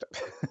podcast.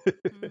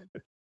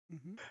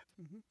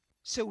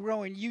 So,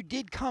 Rowan, you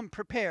did come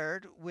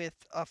prepared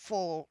with a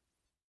full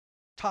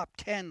top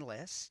 10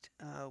 list.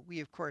 We,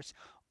 of course,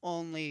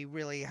 only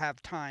really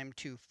have time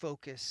to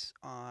focus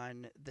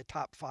on the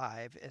top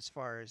 5 as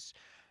far as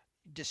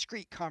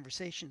discrete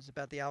conversations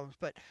about the albums,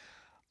 but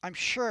I'm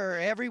sure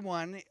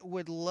everyone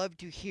would love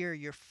to hear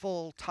your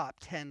full top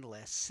 10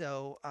 list.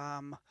 So,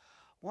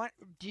 what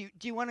do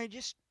you want to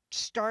just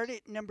start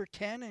at number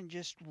 10 and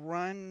just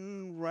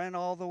run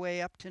all the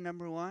way up to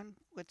number 1?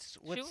 What's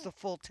Sure. the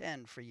full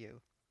 10 for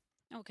you?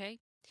 Okay.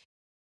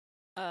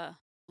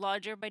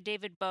 Lodger by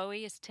David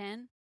Bowie is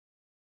 10.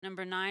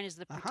 Number 9 is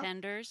The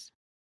Pretenders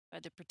by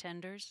The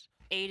Pretenders.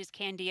 8 is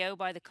Candy-O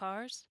by The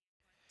Cars.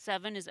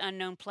 7 is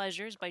Unknown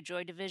Pleasures by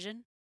Joy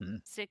Division.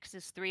 6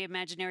 is Three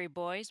Imaginary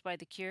Boys by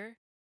The Cure.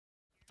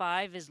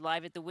 5 is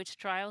Live at the Witch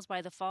Trials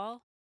by The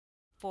Fall.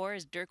 4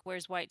 is Dirk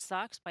Wears White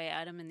Socks by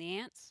Adam and the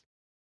Ants.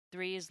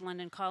 3 is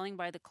London Calling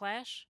by The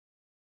Clash.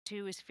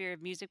 2 is Fear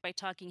of Music by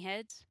Talking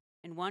Heads.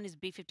 And 1 is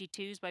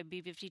B-52s by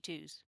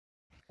B-52s.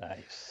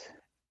 Nice.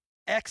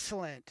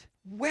 Excellent.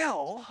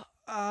 Well,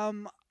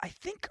 I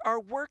think our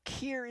work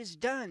here is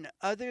done,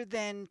 other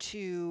than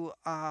to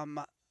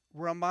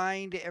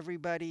remind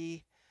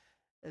everybody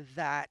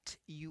that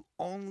you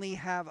only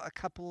have a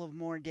couple of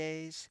more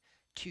days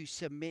to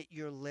submit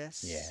your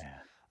lists.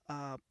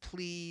 Yeah.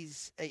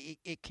 Please,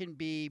 it can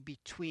be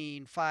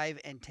between 5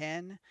 and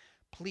 10.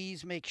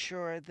 Please make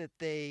sure that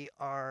they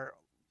are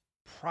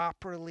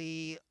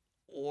properly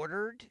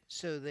ordered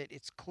so that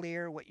it's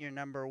clear what your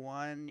number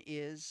 1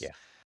 is. Yeah.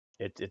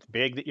 It's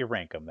big that you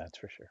rank them, that's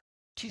for sure.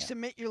 To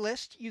submit your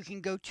list, you can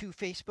go to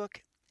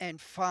Facebook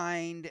and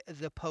find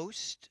the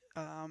post.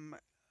 And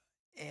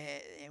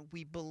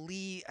we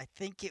believe, I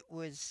think it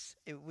was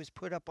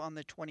put up on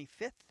the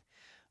 25th.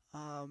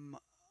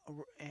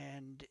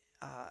 And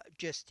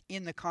just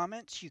in the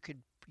comments, you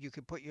could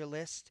put your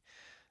list,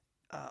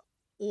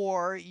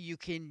 or you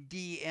can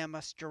DM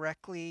us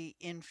directly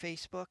in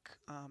Facebook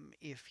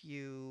if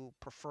you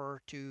prefer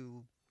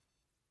to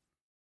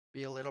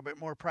be a little bit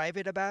more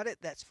private about it.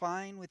 That's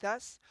fine with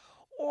us.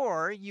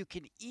 Or you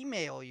can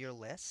email your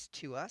list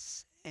to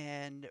us.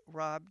 And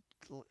Rob,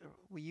 will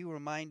you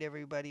remind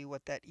everybody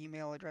what that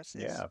email address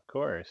is? Yeah, of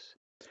course.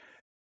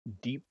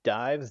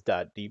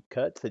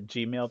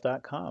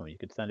 deepdives.deepcuts@gmail.com. You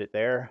could send it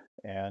there,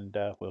 and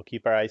we'll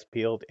keep our eyes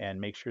peeled and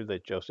make sure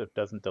that Joseph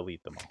doesn't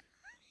delete them all.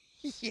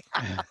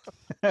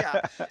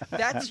 Yeah.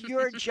 That's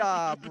your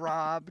job,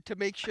 Rob, to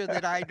make sure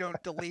that I don't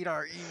delete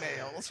our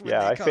emails.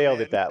 Yeah, I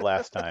failed at that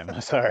last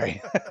time.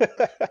 Sorry.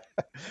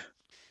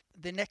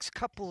 The next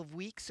couple of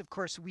weeks, of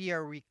course, we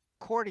are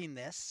recording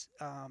this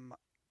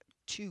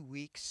 2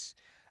 weeks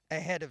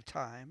ahead of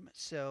time.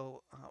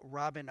 So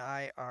Rob and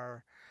I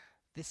are.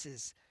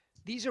 These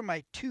are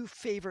my 2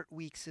 favorite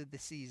weeks of the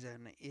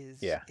season.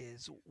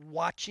 Is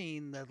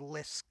watching the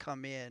lists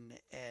come in,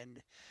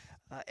 and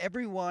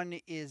everyone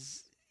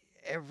is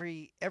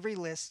every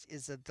list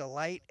is a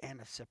delight and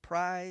a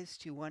surprise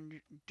to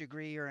one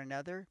degree or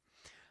another.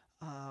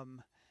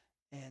 Um,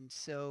 and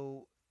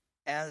so,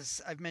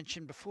 as I've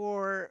mentioned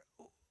before,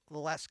 the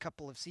last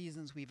couple of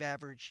seasons we've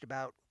averaged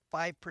about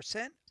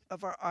 5%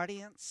 of our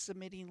audience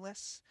submitting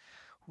lists.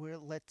 We're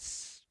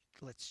let's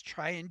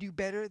try and do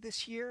better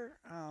this year.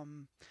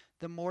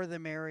 The more the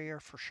merrier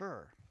for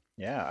sure.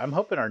 Yeah, I'm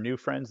hoping our new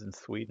friends in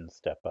Sweden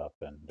step up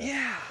and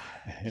Yeah,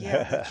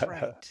 yeah, that's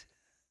right.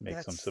 make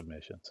some That's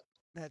submissions.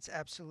 that's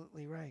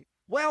absolutely right.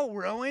 Well,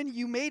 Rowan,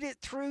 you made it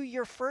through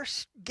your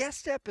first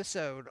guest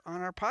episode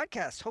on our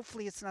podcast.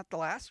 Hopefully, it's not the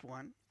last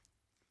one.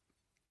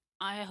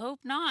 I hope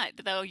not,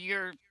 though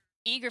you're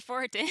eager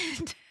for it to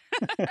end.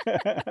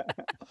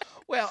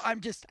 Well,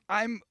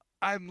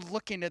 I'm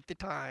looking at the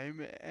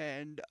time,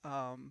 and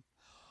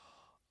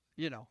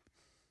you know,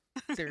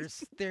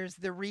 there's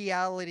the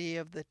reality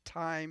of the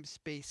time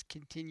space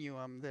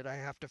continuum that I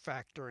have to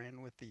factor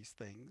in with these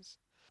things.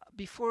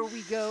 Before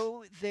we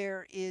go,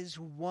 there is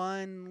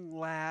one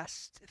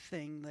last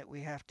thing that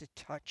we have to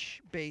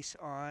touch base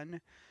on.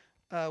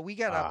 We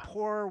got to Ah,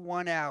 pour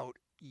one out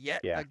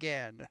yet yeah.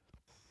 again.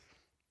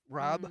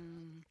 Rob?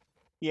 Mm,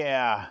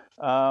 Yeah.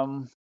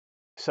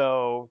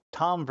 So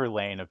Tom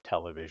Verlaine of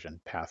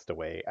television passed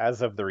away.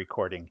 As of the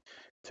recording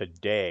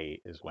today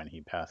is when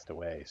he passed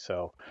away.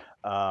 So,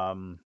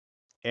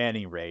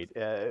 any rate,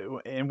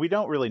 and we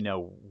don't really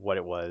know what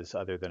it was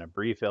other than a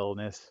brief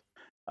illness.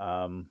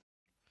 Um,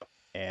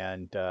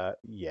 and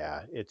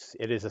yeah, it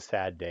is a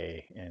sad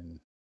day in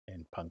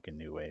punk and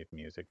new wave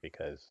music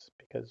because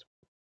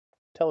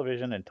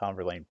television and Tom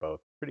Verlaine both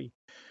pretty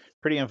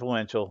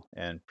influential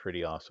and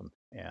pretty awesome.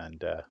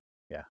 And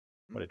yeah,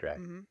 what a drag.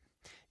 Mm-hmm.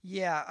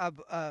 Yeah,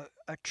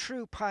 a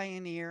true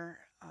pioneer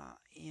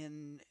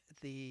in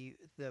the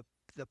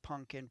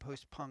punk and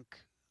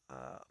post-punk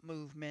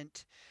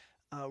movement.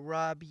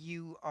 Rob,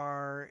 you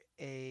are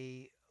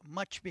a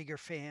much bigger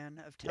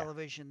fan of Yeah.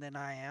 television than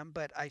I am,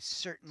 but I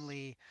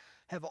certainly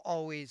have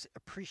always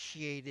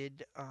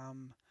appreciated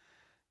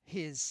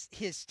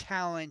his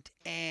talent,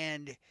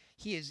 and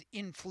he has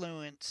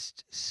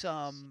influenced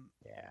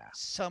Yeah.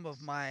 some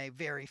of my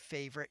very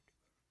favorite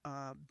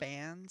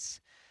bands.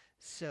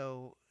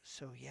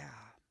 Yeah,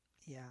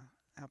 yeah,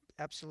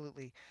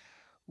 absolutely.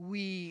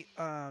 We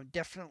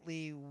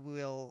definitely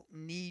will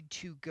need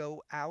to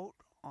go out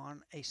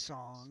on a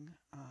song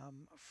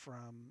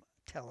from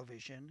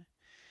television.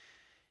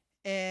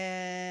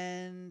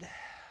 And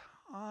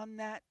on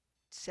that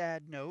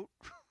sad note,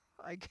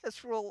 I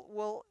guess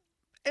we'll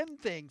end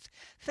things.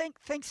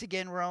 Thanks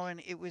again, Rowan.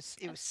 It was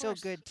of so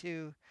course. good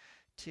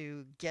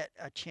to get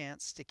a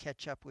chance to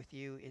catch up with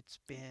you. It's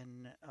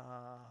been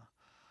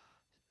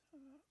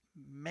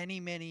many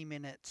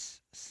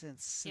minutes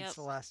since Yep.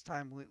 the last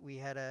time we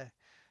had a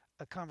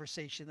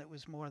conversation that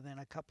was more than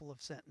a couple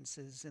of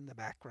sentences in the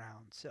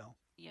background. So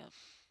Yep.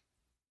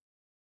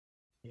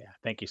 Yeah.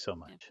 Thank you so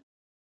much.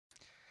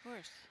 Of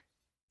course.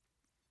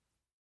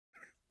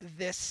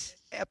 this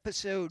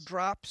episode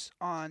drops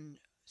on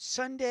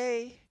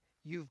Sunday.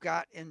 You've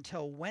got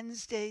until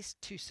Wednesdays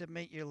to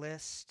submit your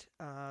list.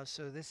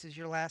 So this is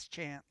your last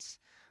chance.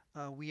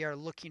 We are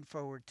looking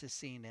forward to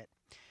seeing it.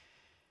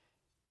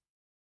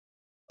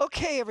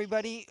 Okay,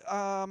 everybody.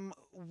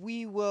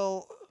 We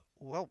will.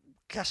 Well,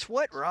 guess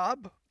what,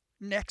 Rob?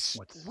 Next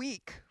What's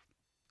week,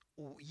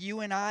 you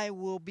and I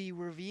will be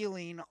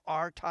revealing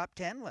our top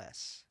 10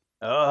 lists.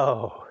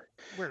 Oh,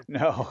 We're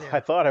no, I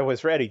there. thought I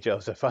was ready,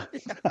 Joseph.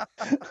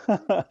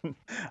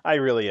 I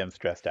really am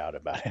stressed out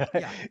about it.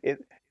 Yeah.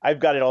 I've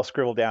got it all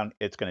scribbled down.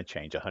 It's going to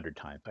change 100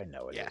 times. I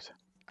know it Yeah. is.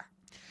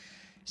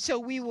 So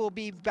we will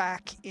be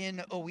back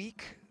in a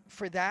week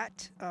for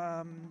that.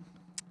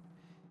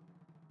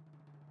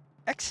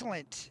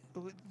 Excellent.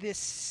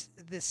 This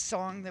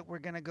song that we're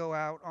gonna go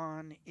out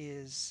on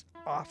is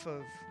off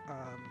of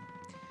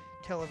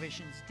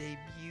Television's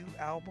debut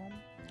album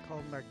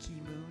called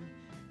Marquee Moon.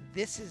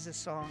 This is a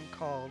song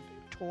called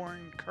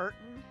Torn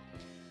Curtain.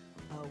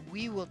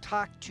 We will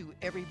talk to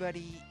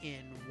everybody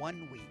in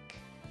 1 week.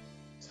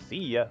 See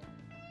ya.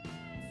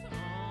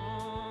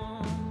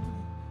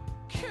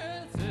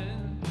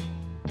 Curtain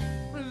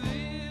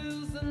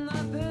reveals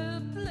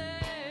another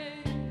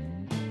play.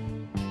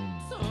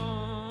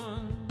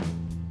 Torn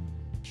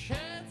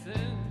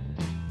curtain,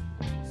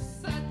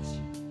 such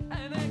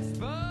an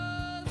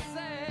expose.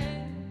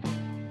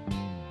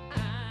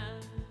 I'm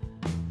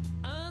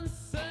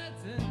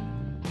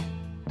uncertain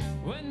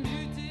when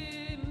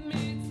beauty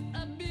meets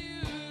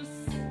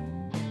abuse.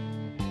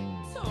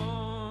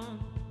 Torn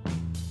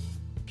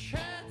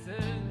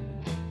curtain.